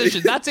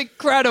exposition. That's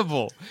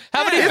incredible.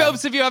 How many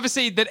films have you ever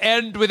sseen that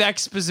end with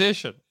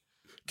exposition?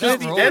 Because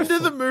the end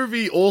of the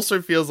movie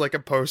also feels like a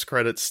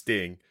post-credit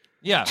sting.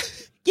 Yeah.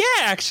 Yeah,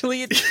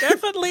 actually, it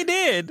definitely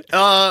did.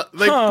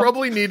 They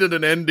probably needed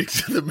an ending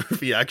to the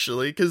movie,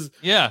 actually, because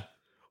end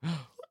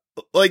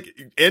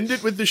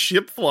it with the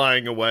ship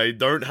flying away.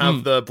 Don't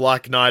have the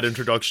Black Knight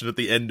introduction at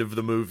the end of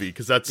the movie,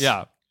 because that's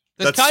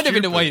There's kind of,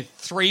 in a stupid. way,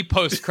 3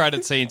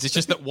 post-credit scenes. It's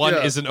just that one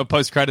isn't a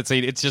post-credit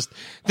scene. It's just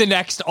the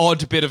next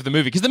odd bit of the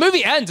movie. Because the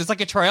movie ends. It's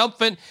like a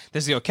triumphant.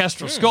 There's the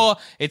orchestral score.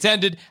 It's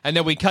ended. And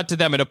then we cut to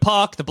them in a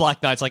park. The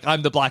Black Knight's like,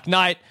 I'm the Black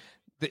Knight.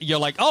 You're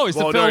like, oh, is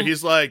the film... no,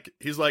 he's like,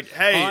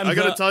 hey, I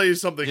gotta tell you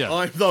something. Yeah.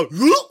 I'm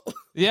the...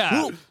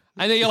 Yeah.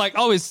 And then you're like,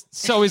 oh, is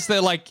there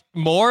like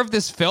more of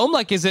this film?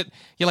 Like, you're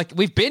like,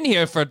 we've been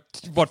here for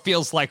what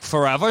feels like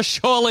forever.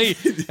 Surely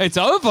it's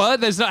over.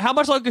 How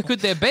much longer could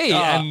there be?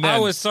 And I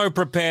was so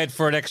prepared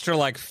for an extra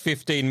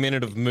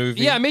 15-minute of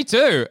movie. Yeah, me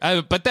too.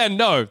 But then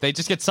no, they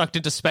just get sucked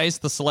into space.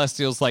 The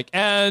Celestials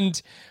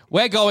and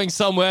we're going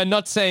somewhere.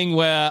 Not saying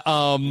where.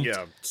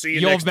 See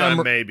you next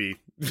time, maybe.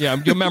 Yeah,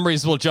 your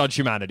memories will judge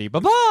humanity.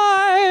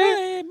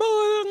 Bye-bye.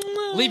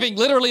 Leaving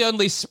literally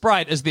only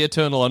Sprite as the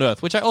Eternal on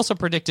Earth, which I also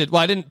predicted. Well,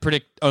 I didn't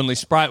predict only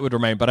Sprite would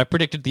remain, but I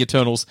predicted the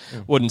Eternals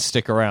wouldn't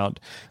stick around.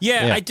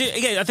 Yeah, I did.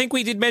 Again, I think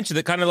we did mention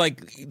that kind of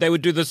they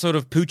would do the sort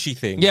of Poochie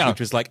thing,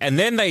 which was and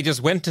then they just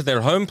went to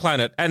their home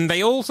planet, and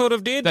they all sort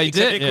of did.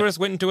 Except Icarus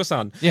went into a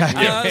sun.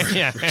 Yeah.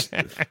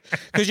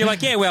 Because you're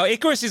like,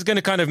 Icarus is going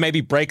to kind of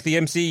maybe break the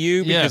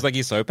MCU because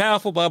he's so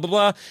powerful, blah blah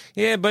blah.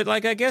 Yeah, but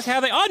I guess how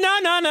they?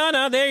 Oh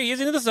no, there he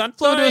is into the sun.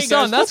 Flew to a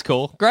sun. That's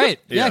cool. Great.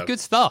 Yeah, good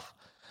stuff.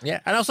 Yeah,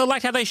 and I also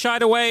liked how they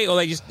shied away, or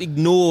they just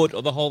ignored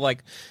the whole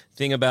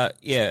thing about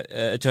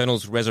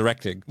Eternals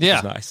resurrecting. Which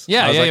was nice.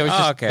 Yeah, it was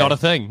just not a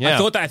thing. Yeah,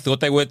 I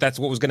thought they would. That's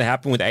what was going to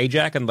happen with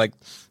Ajax, and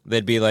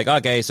they'd be like,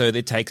 okay, so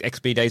it takes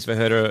XP days for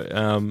her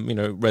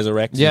to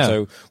resurrect. Yeah, and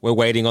so we're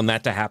waiting on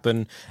that to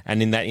happen,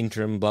 and in that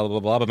interim, blah blah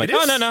blah. But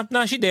I'm like,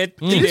 no, she did.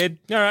 She did.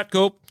 All right,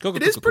 cool.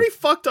 It is pretty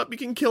fucked up. You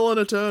can kill an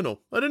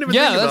Eternal. I didn't even.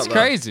 think about that's that.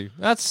 crazy.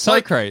 That's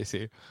so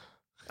crazy.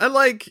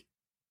 And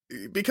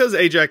because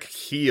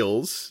Ajax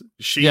heals,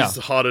 she's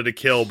harder to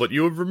kill, but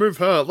you would remove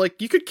her.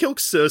 You could kill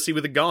Cersei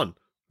with a gun.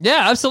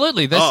 Yeah,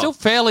 absolutely. They're still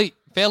fairly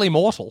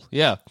mortal.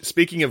 Yeah.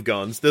 Speaking of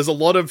guns, there's a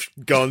lot of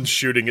guns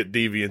shooting at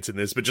deviants in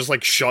this, but just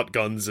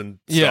shotguns and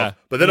stuff. Yeah.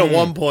 But then at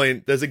one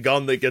point, there's a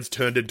gun that gets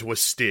turned into a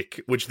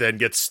stick, which then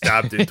gets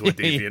stabbed into a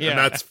deviant, and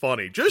that's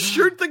funny. Just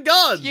shoot the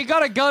gun! You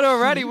got a gun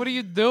already. What are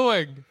you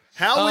doing?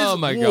 How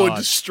is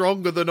wood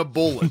stronger than a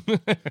bullet?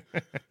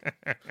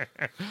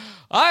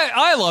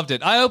 I loved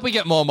it. I hope we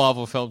get more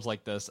Marvel films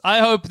like this. I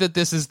hope that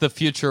this is the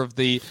future of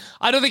I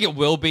don't think it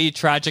will be,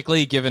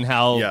 tragically, given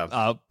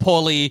how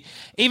poorly,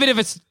 even if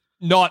it's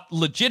not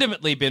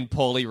legitimately been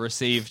poorly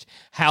received,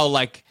 how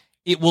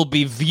it will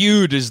be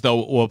viewed as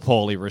though it were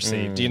poorly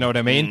received. Do you know what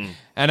I mean?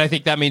 And I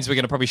think that means we're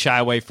going to probably shy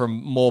away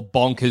from more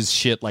bonkers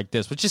shit like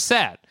this, which is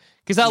sad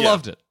because I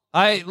loved it.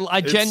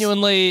 I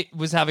genuinely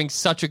was having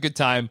such a good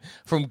time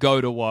from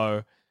go to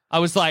woe. I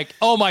was like,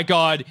 oh my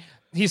God,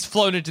 he's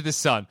flown into the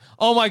sun.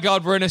 Oh my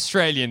God, we're in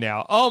Australia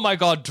now. Oh my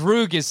God,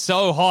 Droog is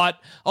so hot.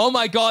 Oh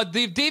my God,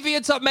 the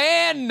Deviant's a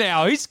man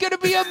now. He's going to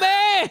be a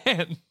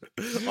man.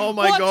 Oh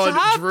my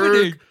God,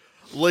 Droog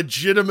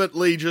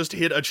legitimately just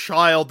hit a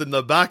child in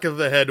the back of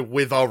the head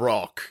with a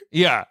rock.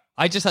 Yeah.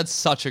 I just had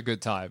such a good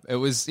time. It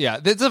was,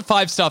 this is a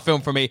 5-star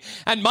film for me,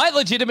 and might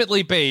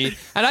legitimately be,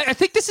 and I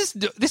think this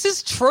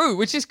is true,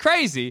 which is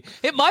crazy.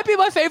 It might be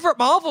my favorite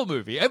Marvel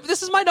movie.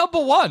 This is my number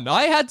 1.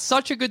 I had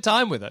such a good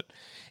time with it.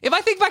 If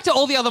I think back to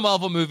all the other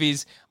Marvel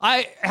movies,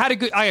 I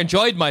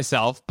enjoyed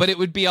myself, but it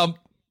would be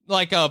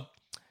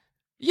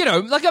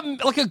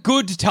like a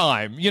good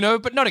time,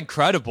 but not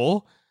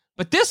incredible.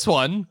 But this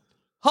one,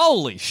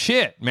 holy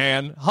shit,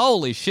 man.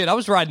 Holy shit. I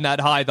was riding that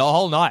high the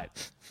whole night.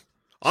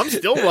 I'm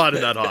still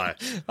riding that high.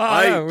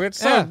 It's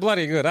so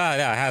bloody good.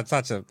 I had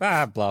such a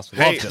blast.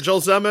 Hey, Joel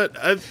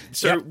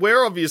Zammit,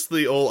 we're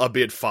obviously all a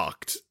bit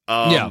fucked.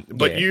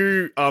 But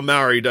you are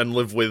married and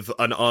live with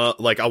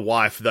a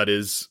wife that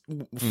is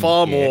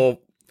far more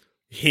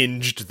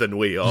hinged than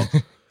we are.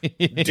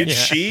 Did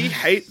she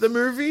hate the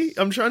movie?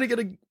 I'm trying to get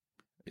a...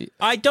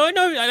 I don't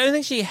know. I don't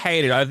think she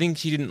hated it. I think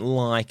she didn't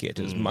like it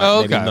as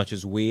much, maybe as much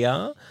as we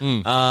are.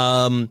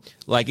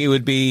 It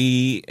would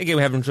be, again,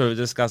 we haven't sort of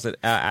discussed it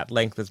at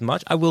length as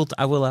much. I will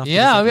after.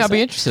 Yeah, I'll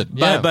be interested.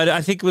 But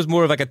I think it was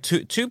more of like a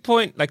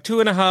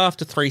 2.5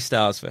 to 3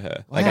 stars for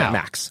her, like at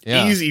max.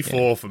 Yeah. Easy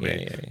 4 for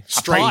me.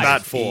 Straight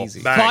bat 4. Easy.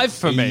 5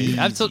 for me.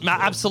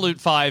 Absolute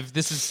 5.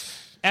 This is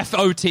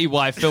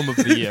FOTY film of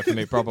the year for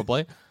me,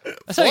 probably.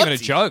 That's not even a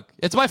joke.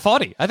 It's my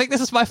 40. I think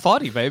this is my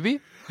 40,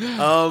 baby.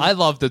 I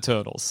love the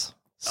Turtles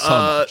so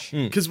much.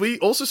 Because we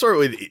also saw it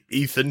with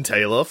Ethan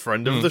Taylor,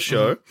 friend of the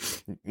show.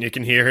 You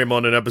can hear him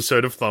on an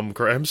episode of Thumb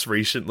Cramps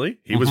recently.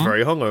 He was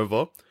very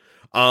hungover.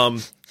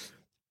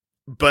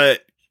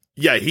 But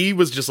yeah, he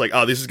was just like,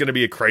 oh, this is going to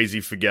be a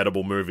crazy,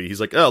 forgettable movie. He's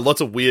like, oh,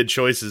 lots of weird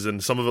choices,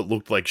 and some of it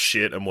looked like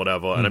shit and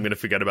whatever, and I'm going to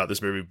forget about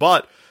this movie.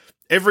 But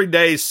every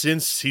day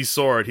since he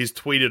saw it, he's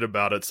tweeted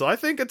about it. So I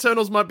think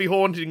Eternals might be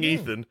haunting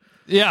Ethan.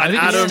 Yeah, I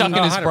think it's stuck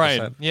in his 100%.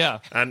 brain. Yeah.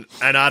 And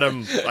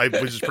Adam, I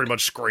was just pretty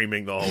much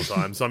screaming the whole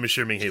time, so I'm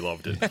assuming he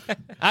loved it.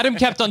 Adam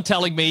kept on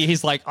telling me,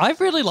 he's like, I've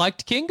really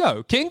liked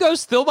Kingo.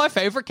 Kingo's still my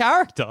favorite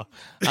character.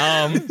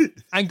 And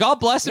God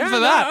bless him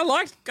for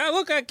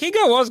that.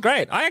 Kingo was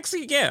great.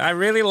 I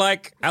really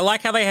like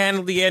how they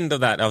handled the end of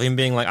that, of him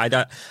being like,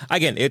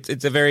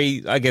 it's a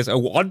very, I guess, a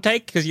odd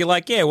take, because you're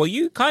like, yeah, well,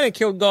 you kind of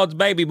killed God's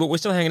baby, but we're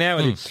still hanging out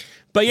with you.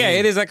 But yeah,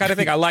 it is that kind of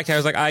thing. I liked how I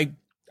was like,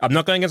 I'm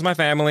not going against my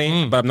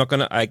family, but I'm not going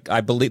to,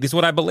 I believe, this is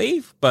what I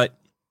believe, but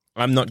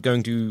I'm not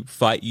going to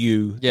fight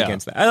you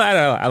against that.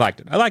 I liked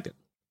it.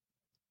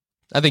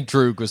 I think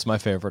Droog was my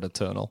favorite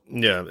Eternal.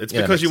 Yeah, it's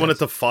because you wanted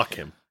to fuck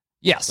him.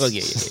 Yes. Well,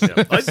 yeah.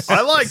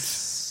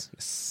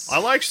 I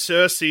like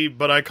Cersei,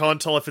 but I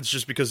can't tell if it's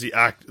just because the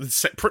act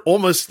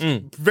almost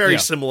very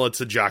similar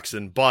to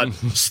Jackson, but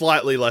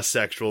slightly less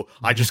sexual.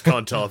 I just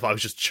can't tell if I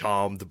was just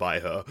charmed by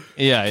her.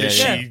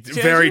 She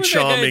very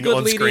charming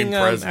on-screen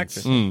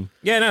presence.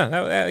 Yeah,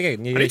 no. I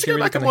need to go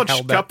back and watch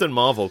Captain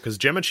Marvel, because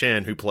Gemma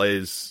Chan, who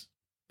plays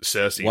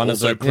Cersei,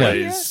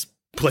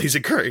 plays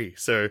a Kree.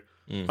 So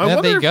I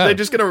wonder if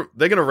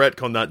they're gonna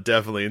retcon that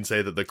definitely and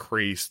say that the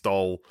Kree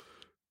stole.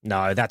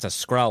 No, that's a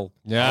Skrull.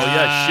 Yeah. Oh,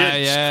 yeah,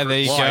 shit. Yeah, there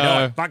you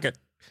go. Fuck it.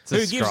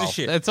 Who gives a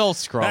shit? It's all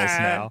Skrulls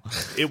now.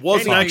 It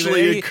wasn't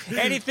actually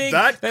anything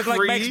that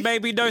like makes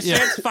maybe no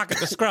sense. Fuck it,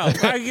 the Skrull.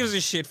 Who gives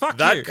a shit? Fuck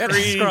that you. That's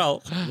a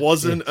Skrull.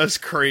 Wasn't a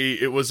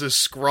Kree. It was a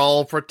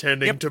Skrull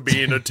pretending to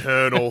be an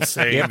Eternal,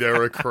 saying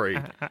they're a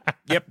Kree.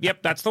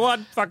 Yep, that's the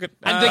one. Fuck it.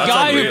 And the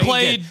guy who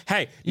played...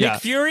 Hey, Nick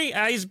Fury,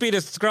 he's been a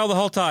Skrull the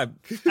whole time.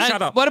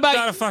 Shut up. What about...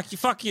 No,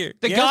 fuck you.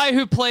 The guy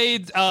who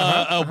played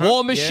a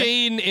War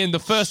Machine in the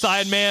first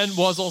Iron Man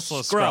was also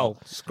a Skrull.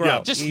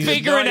 Yeah. Just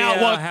figuring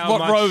out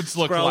what roads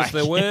look like.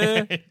 There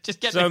were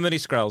so many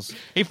Skrulls.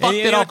 He fucked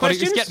it up, but he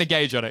was getting a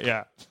gauge on it, Do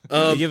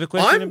you have a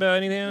question about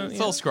anything else? It's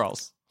all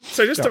Skrulls.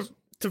 So just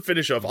to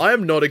finish off, I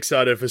am not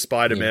excited for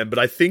Spider-Man, but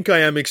I think I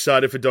am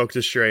excited for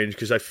Doctor Strange,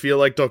 because I feel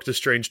like Doctor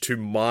Strange 2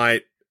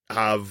 might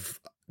have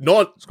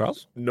not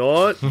Skrulls?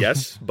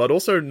 Yes, but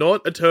also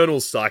not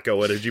Eternal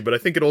psycho energy, but I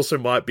think it also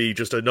might be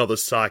just another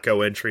psycho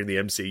entry in the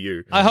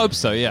MCU. I hope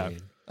so, yeah.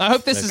 I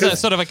hope this is a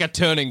sort of like a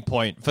turning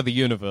point for the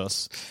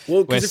universe,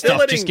 where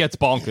stuff just gets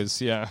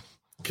bonkers,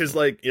 Because,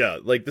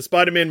 the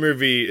Spider-Man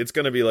movie, it's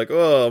going to be like,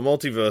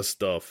 multiverse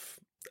stuff.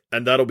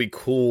 And that'll be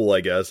cool,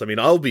 I guess. I mean,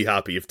 I'll be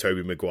happy if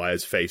Tobey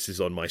Maguire's face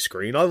is on my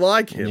screen. I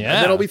like him. Yeah.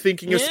 And then I'll be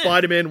thinking of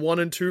Spider-Man 1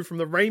 and 2 from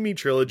the Raimi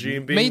trilogy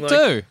and being Me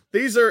too.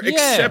 These are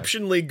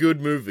exceptionally good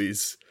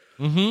movies.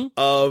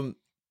 Mm-hmm.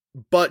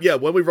 But yeah,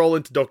 when we roll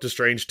into Doctor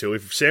Strange 2,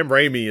 if Sam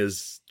Raimi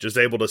is just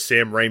able to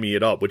Sam Raimi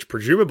it up, which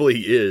presumably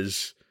he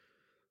is,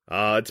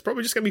 it's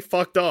probably just going to be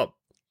fucked up.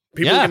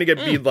 People are going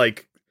to be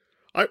like...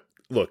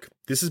 Look,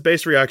 this is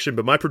base reaction,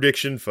 but my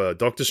prediction for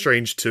Doctor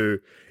Strange 2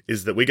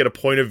 is that we get a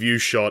point of view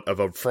shot of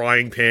a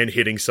frying pan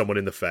hitting someone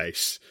in the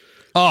face.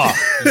 Oh,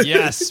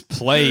 yes,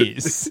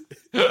 please.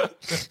 I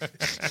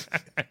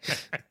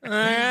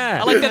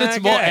like that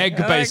it's more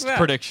egg-based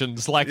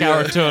predictions, like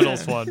our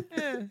Eternals one.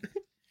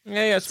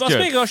 Yeah. So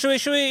speaking of, should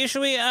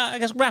we I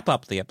guess wrap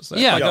up the episode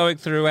by going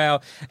through our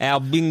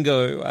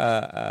bingo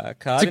card?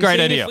 It's a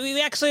great idea.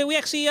 We actually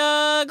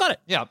got it.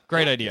 Yeah,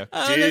 great idea.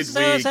 Did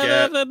we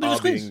get a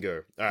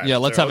bingo? All right,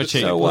 let's have a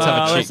cheat. So,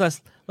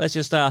 let's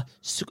just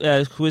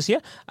quiz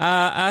here.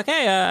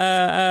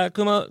 Kumail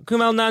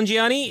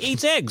Nanjiani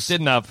eats eggs.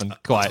 Didn't happen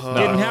quite. No.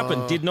 Didn't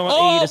happen. Did not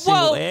eat a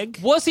single egg.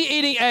 Was he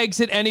eating eggs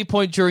at any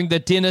point during the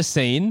dinner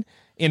scene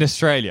in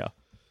Australia?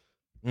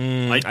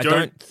 I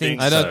don't think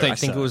so. I don't think I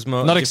think so. it was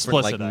more Not different,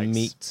 explicit like eggs.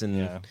 meats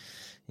and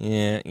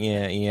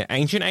Yeah.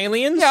 Ancient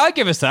aliens? Yeah, I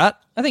give us that.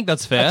 I think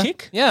that's fair. A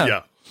tick?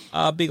 Yeah.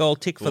 Yeah. Big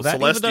old tick for Well, that.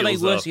 Even though they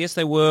Celestials were, yes,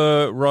 they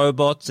were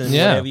robots and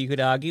Yeah. whatever you could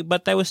argue,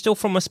 but they were still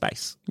from a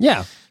space.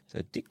 Yeah.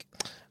 So, tick.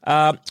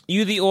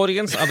 You, the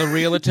audience, are the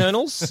real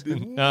Eternals. I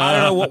don't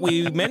know what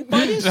we meant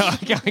by this. No, I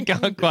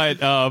can't quite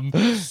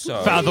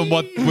fathom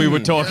what we were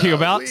talking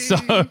about. So,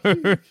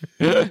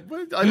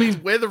 I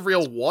mean, we're the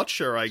real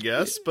Watcher, I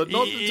guess, but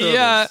not the Turtles.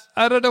 yeah,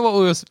 I don't know what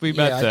we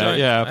meant there.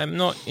 Yeah, I'm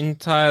not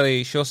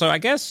entirely sure. So I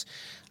guess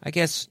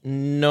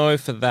no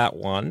for that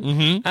one.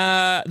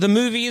 Mm-hmm. The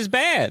movie is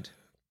bad.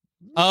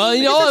 you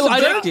know, I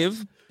don't.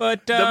 Subjective,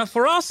 but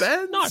for us,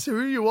 no. Depends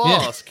who you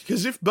ask.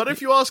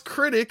 If you ask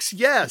critics,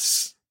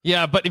 yes.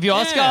 Yeah, but if you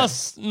ask Yeah.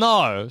 us,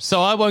 no.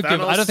 So I won't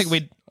give. I don't think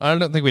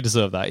we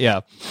deserve that.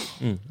 Yeah.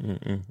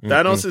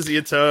 Thanos is the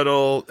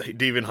Eternal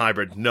Deviant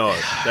Hybrid. No,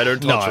 they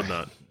don't touch on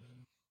that.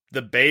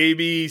 The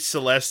baby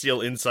Celestial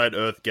inside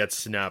Earth gets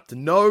snapped.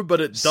 No,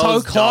 but it does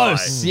So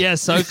close. die. Yeah,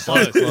 so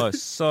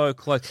close. So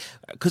close.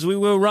 Because we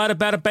were right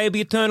about a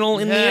baby Eternal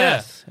in the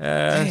Yeah.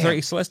 Earth.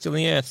 Sorry, Celestial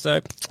in the Earth.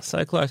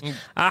 So close.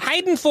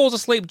 Hayden falls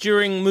asleep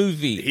during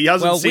movie. He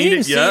hasn't we seen didn't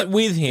it yet. see it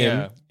with him.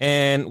 Yeah.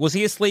 And was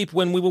he asleep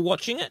when we were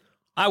watching it?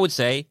 I would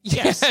say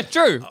yes. Yeah,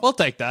 true. We'll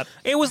take that.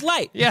 It was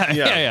late.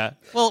 Yeah.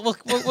 Well,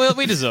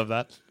 we deserve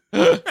that.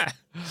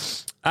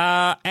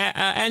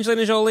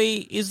 Angelina Jolie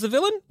is the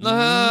villain?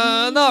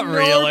 Not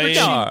really.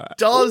 No.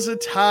 Does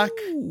attack.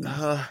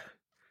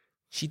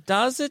 She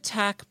does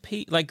attack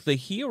like the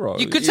hero.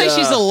 You could say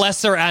she's a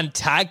lesser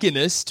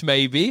antagonist,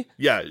 maybe.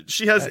 Yeah,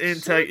 she has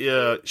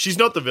she's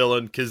not the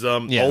villain because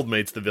Old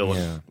Mate's the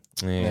villain.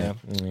 Yeah.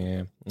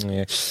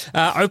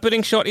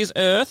 Opening shot is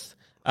Earth.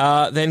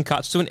 Then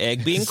cuts to an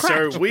egg being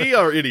cracked. So we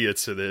are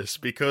idiots for this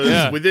because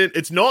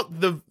it's not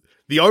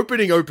the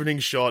opening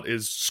shot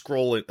is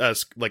scrolling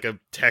like a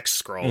text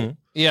scroll.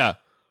 Yeah.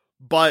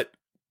 But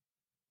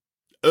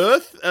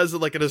Earth as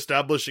like an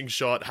establishing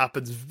shot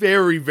happens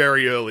very,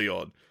 very early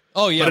on.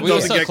 Oh yeah, But it we were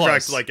doesn't so get close.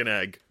 cracked like an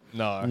egg.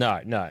 No.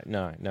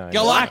 Galactus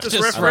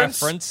Galactus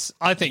reference?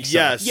 I think so.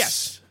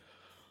 Yes.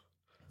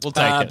 We'll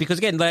take it. Because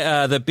again,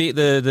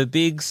 the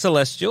big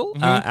celestial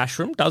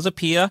Ashram does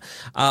appear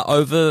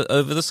over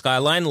the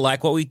skyline,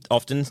 like what we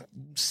often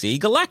see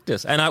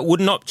Galactus, and it would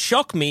not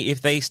shock me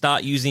if they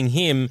start using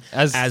him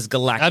as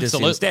Galactus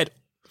absolutely. instead.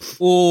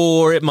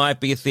 Or it might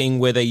be a thing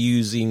where they're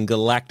using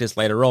Galactus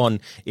later on.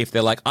 If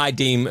they're like, I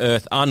deem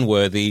Earth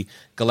unworthy,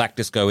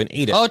 Galactus go and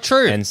eat it. Oh,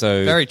 true. And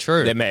so Very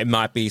true. It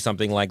might be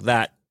something like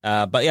that.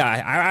 But yeah,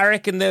 I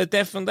reckon that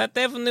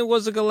definitely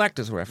was a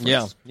Galactus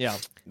reference. Yeah.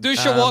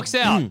 Dusha walks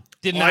out.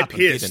 Didn't I happen.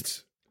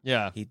 pissed.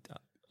 Yeah. He,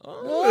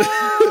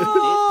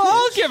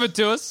 I'll give it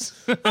to us.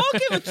 I'll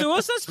give it to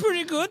us. That's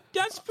pretty good.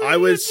 I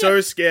was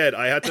so scared.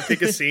 I had to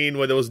pick a scene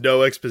where there was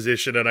no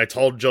exposition, and I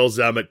told Joel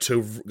Zammit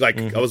to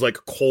I was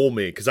like, call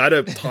me because I had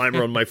a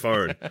timer on my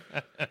phone.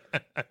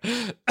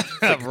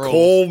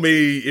 Call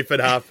me if it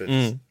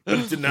happens. But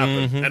it didn't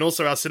happen. And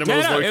also, our cinema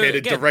was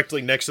located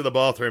directly next to the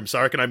bathroom, so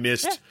I reckon I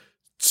missed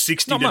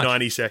 60 to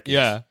 90 seconds.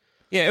 Yeah.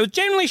 Yeah, it was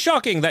genuinely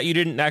shocking that you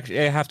didn't actually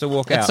have to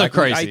walk out. That's so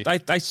crazy. I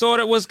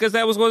thought it was because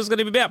that was what it was going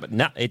to be about, but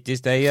nah, it's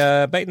just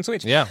a bait and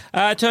switch. Yeah.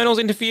 Eternals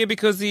interfere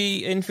because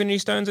the Infinity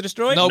Stones are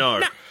destroyed? Nope. No.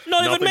 Nah,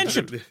 not even Nothing to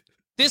mentioned. do-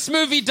 This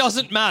movie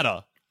doesn't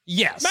matter.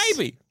 Yes.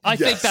 Maybe. I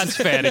think that's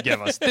fair to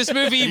give us. This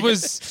movie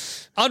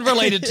was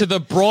unrelated to the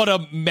broader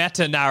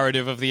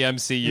meta-narrative of the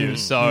MCU,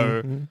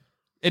 so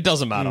it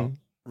doesn't matter.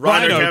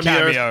 Rhino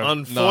cameo. No.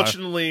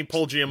 Unfortunately,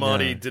 Paul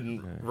Giamatti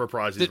didn't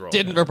reprise his role.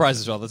 Didn't reprise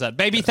his role. That's that.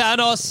 Baby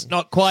Thanos,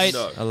 not quite.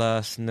 No.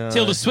 Alas, no.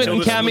 Tilda Swinton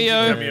Tilda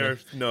cameo.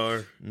 Swinton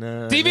No.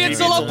 No. Deviants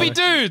no. will not be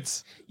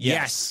dudes.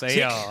 Yes,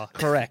 they are.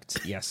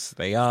 Correct. Yes,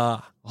 they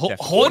are.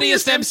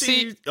 Horniest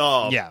MC.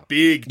 Oh, Yeah.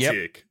 big Yep.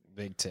 tick.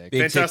 Big tick.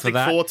 Big tick for Fantastic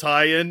that. Four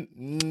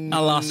tie-in.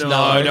 Alas, no.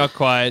 No, not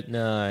quite.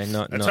 No,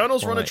 not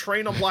Eternals run a quite.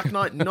 train on Black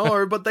Knight?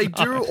 No, but they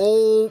do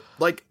all,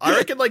 like, I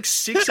reckon like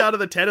 6 out of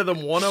the 10 of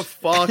them want to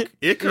fuck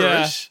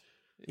Icarus.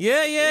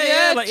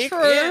 Yeah, like,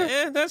 true.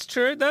 yeah, that's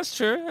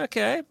true.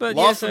 Okay, but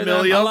La yes,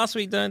 Familia. last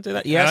week don't do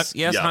that. Yes,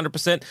 Yeah.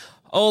 100%.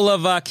 All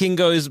of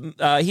Kingo's,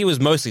 he was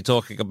mostly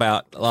talking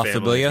about La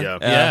Family, Familia.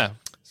 Yeah.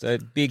 So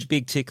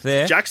big tick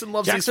there. Jackson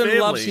loves his Jackson family.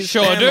 loves his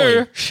Sure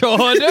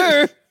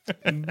family.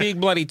 do. Big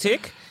bloody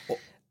tick.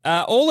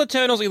 All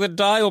Eternals either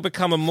die or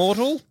become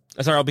immortal.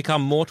 Sorry, I'll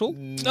become mortal.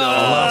 Only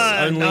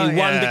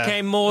one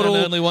became mortal.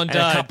 And only one and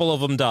died. a couple of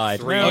them died.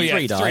 Oh, Well, yeah,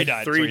 three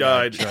died. Three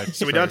died.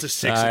 So we're down to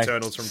 6 Sorry.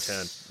 Eternals from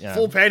 10. Yeah.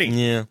 Full penny.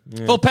 Yeah.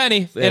 Full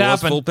penny. There It was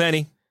happened. full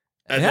penny.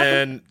 And It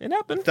then happened. It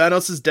happened.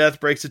 Thanos' death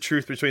breaks the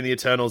truth between the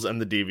Eternals and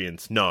the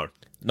Deviants. No.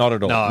 Not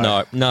at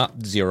all. No,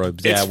 zero.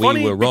 Yeah, It's we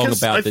funny were wrong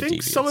because about I the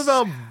think deviants. some of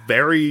our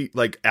very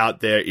like out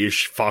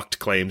there-ish fucked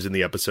claims in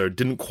the episode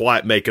didn't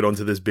quite make it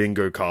onto this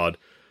bingo card.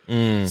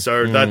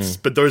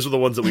 But those were the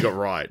ones that we got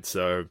right.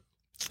 So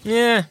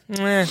Yeah.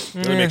 Really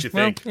makes you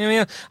think. Well,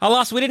 yeah.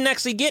 Alas, we didn't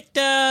actually get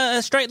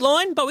a straight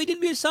line, but we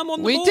did get some on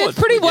the We board. did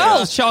pretty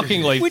well,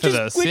 shockingly, which for is,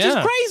 this. Which is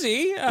yeah.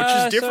 crazy. Which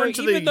is different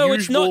to the even though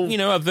usual... it's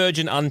not, a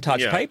virgin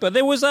untouched Yeah. paper,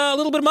 there was a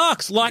little bit of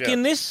marks, like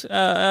in this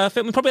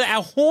film, probably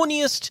our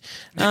horniest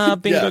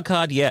bingo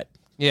card yet.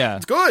 Yeah.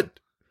 It's good.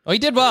 We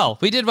did well.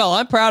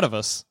 I'm proud of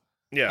us.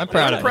 Yeah, I'm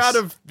proud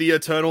of the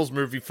Eternals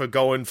movie for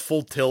going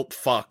full tilt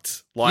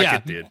fucked like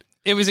it did.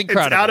 It was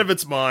incredible. It's out of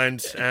its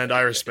mind, and I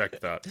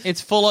respect that.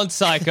 It's full on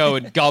psycho,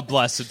 and God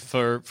bless it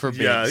for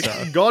being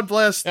so. God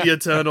bless the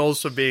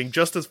Eternals for being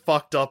just as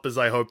fucked up as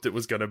I hoped it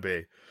was going to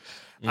be.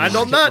 And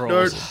on that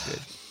note,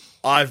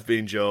 I've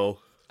been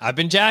Joel. I've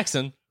been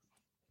Jackson.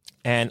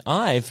 And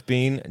I've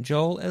been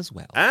Joel as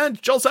well.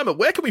 And Joel Zammit,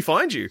 where can we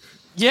find you?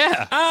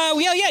 Yeah.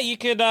 You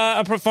could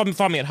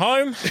find me at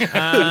home.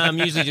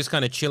 Usually just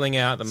kind of chilling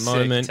out at the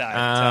moment.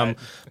 Tight.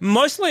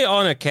 Mostly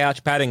on a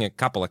couch, patting a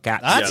couple of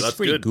cats. That's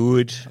pretty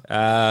good.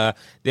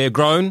 They're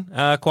grown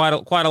quite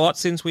a lot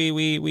since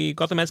we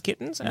got them as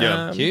kittens.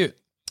 Cute.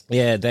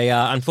 Yeah, they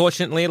are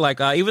unfortunately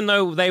even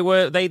though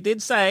they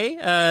did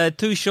say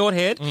too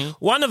short-haired.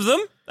 One of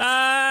them,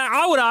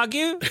 I would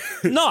argue,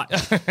 not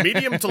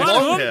Medium to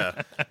long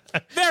hair.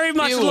 very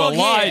much You were long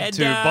hair. lied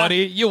to,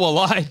 buddy. You were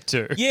lied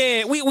to.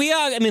 Yeah, we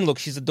are. I mean, look,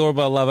 she's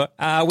adorable. I love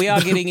her. We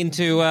are getting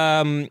into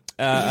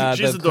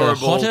She's the adorable.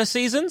 hotter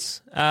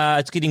seasons.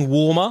 It's getting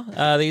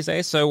warmer these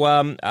days.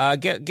 So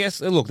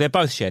guess look, they're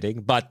both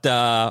shedding, but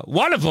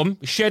one of them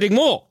is shedding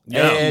more.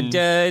 Yeah. And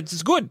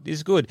it's good.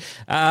 It's good.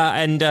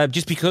 And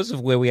just because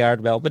of where we are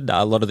in Melbourne,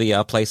 a lot of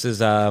the places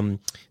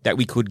that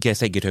we could guess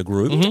they get her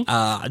groomed,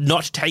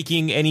 not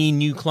taking any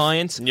new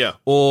clients,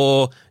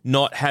 or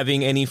not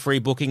having any free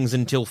bookings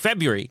until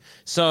February.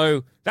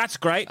 So that's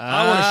great.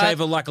 I want to shave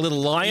her like a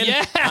little lion.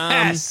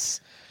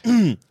 Yes.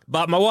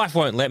 But my wife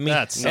won't let me.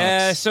 That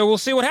sucks. So we'll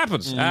see what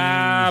happens.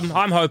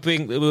 I'm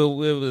hoping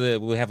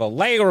we'll have a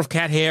layer of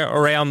cat hair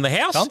around the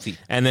house. Comfy.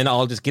 And then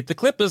I'll just get the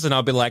clippers and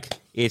I'll be like,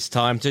 it's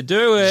time to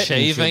do it. And she'll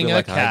Shaving be a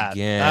like, cat. I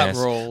guess.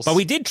 That rules. But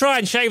we did try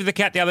and shave the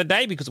cat the other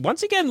day because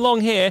once again,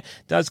 long hair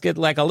does get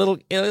like a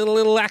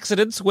little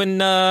accidents when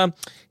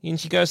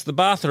she goes to the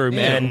bathroom.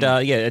 Yeah. And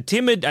a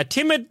timid,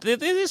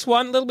 this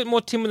one, a little bit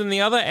more timid than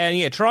the other.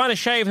 And trying to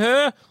shave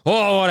her,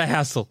 oh, what a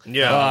hassle.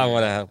 Yeah.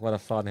 Oh, what a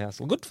fun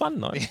hassle. Good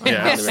fun, though. I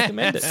Yeah. highly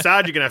recommend it.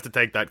 Sad you're going to have to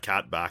take that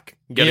cat back.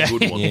 Get a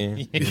good one.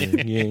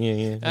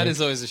 Yeah. That is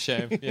always a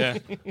shame. Yeah.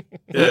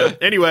 Yeah.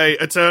 Anyway,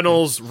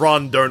 Eternals,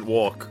 run, don't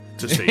walk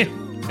to see it.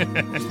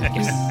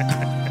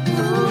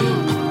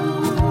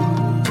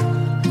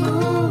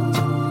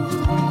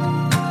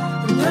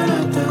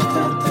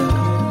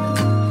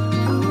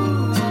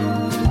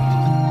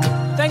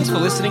 Thanks for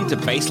listening to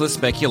Baseless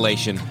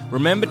Speculation.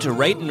 Remember to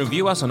rate and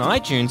review us on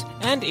iTunes,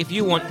 and if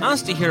you want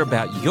us to hear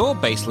about your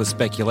baseless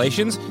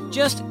speculations,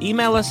 just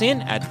email us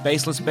in at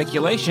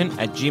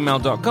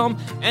baselesspeculation@gmail.com,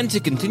 and to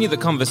continue the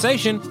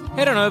conversation,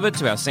 head on over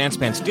to our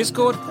Sanspants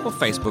Discord or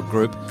Facebook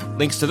group.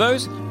 Links to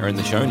those are in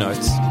the show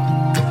notes.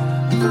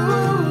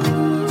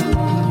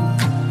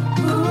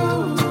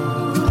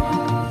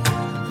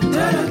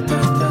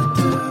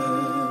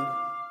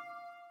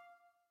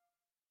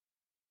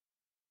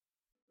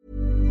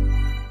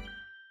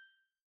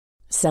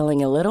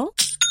 Selling a little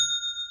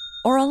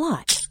or a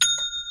lot?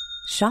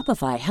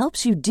 Shopify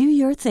helps you do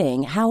your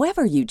thing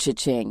however you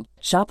cha-ching.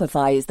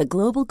 Shopify is the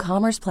global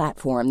commerce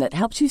platform that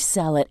helps you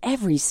sell at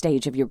every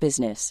stage of your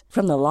business.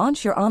 From the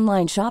launch your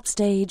online shop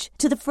stage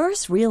to the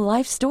first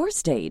real-life store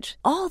stage,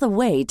 all the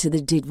way to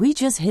the did we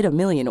just hit a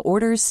million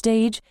orders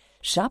stage.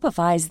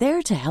 Shopify is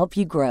there to help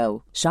you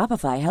grow.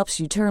 Shopify helps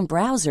you turn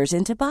browsers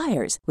into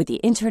buyers with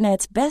the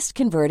internet's best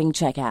converting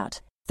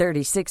checkout.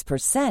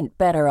 36%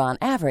 better on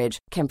average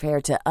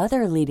compared to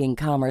other leading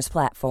commerce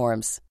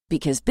platforms.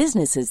 Because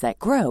businesses that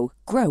grow,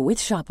 grow with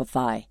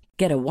Shopify.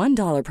 Get a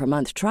 $1 per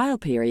month trial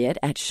period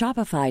at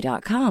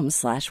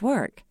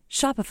shopify.com/work.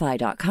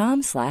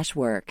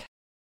 Shopify.com/work.